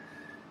 no.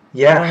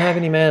 Yeah. I don't have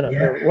any mana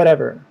or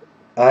whatever.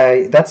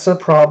 That's a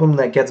problem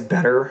that gets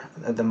better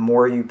the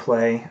more you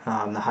play,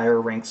 the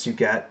higher ranks you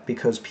get,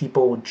 because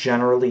people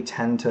generally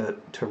tend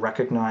to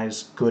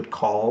recognize good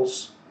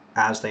calls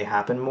as they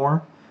happen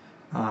more.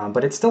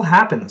 But it still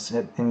happens.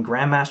 In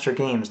Grandmaster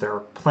games, there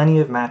are plenty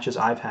of matches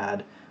I've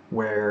had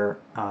where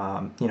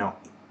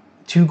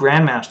 2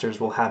 Grandmasters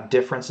will have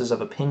differences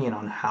of opinion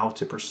on how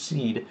to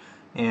proceed,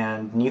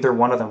 and neither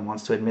one of them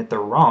wants to admit they're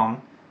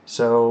wrong,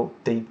 so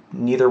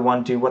neither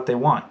one do what they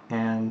want.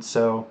 And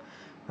so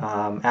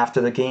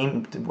after the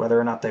game, whether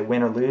or not they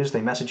win or lose,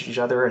 they message each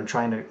other and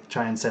try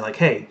and say like,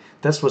 hey,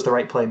 this was the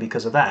right play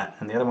because of that,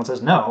 and the other one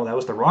says, no, that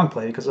was the wrong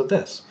play because of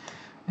this.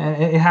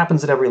 And it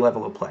happens at every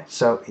level of play.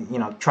 So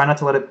try not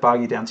to let it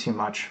bog you down too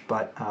much,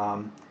 but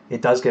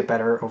it does get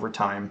better over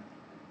time.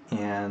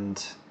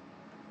 And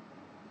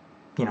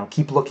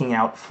keep looking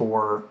out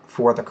for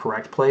the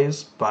correct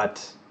plays.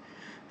 But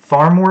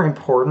far more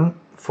important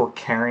for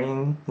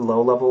carrying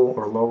low level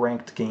or low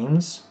ranked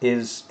games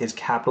is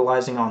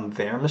capitalizing on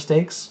their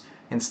mistakes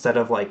instead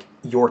of like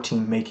your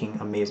team making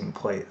amazing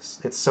plays.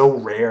 It's so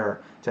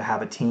rare to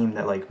have a team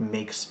that like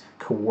makes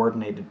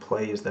coordinated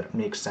plays that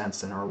make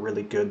sense and are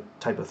really good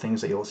type of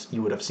things that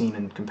you would have seen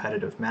in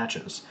competitive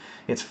matches.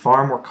 It's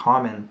far more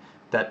common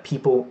that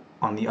people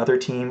on the other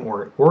team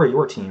or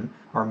your team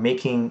are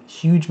making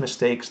huge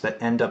mistakes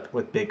that end up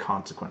with big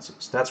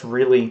consequences. That's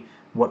really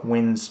what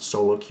wins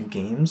solo queue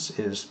games,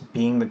 is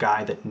being the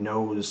guy that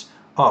knows,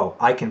 oh,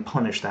 I can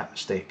punish that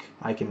mistake.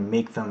 I can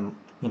make them,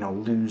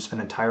 lose an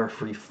entire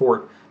free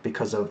fort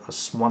because of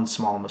one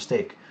small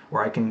mistake.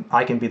 Or I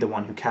can be the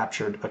one who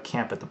captured a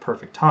camp at the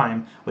perfect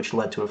time, which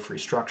led to a free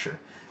structure.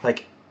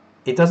 Like,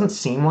 it doesn't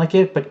seem like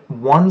it, but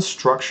one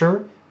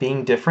structure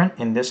being different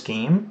in this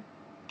game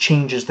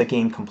changes the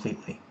game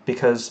completely,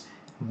 because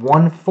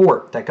one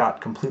fort that got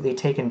completely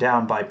taken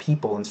down by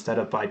people instead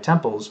of by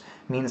temples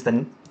means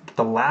that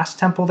the last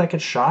temple that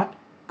gets shot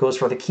goes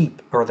for the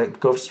keep, or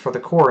that goes for the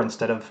core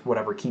instead of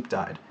whatever keep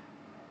died.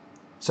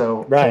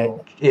 So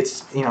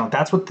it's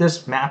that's what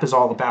this map is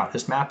all about.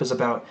 This map is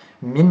about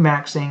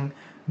min-maxing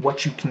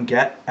what you can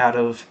get out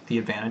of the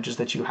advantages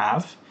that you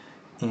have,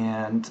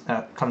 and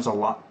that comes a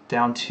lot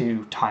down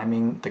to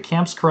timing the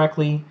camps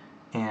correctly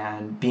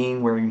and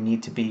being where you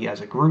need to be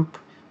as a group,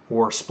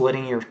 or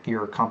splitting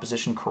your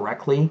composition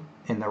correctly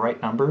in the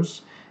right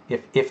numbers.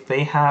 If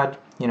they had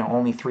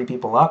only 3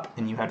 people up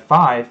and you had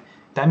 5,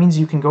 that means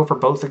you can go for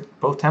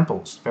both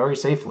temples very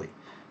safely.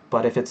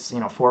 But if it's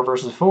 4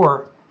 versus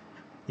 4,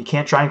 you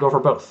can't try and go for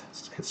both.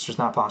 It's just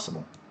not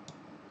possible.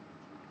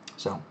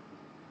 So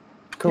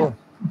cool.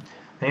 Yeah.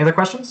 Any other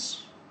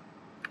questions?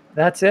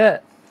 That's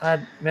it.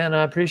 Man,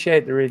 I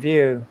appreciate the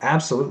review.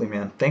 Absolutely,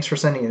 man. Thanks for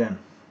sending it in.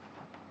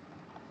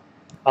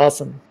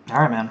 Awesome. All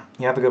right, man.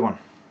 You have a good one.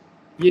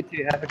 You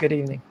too. Have a good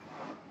evening.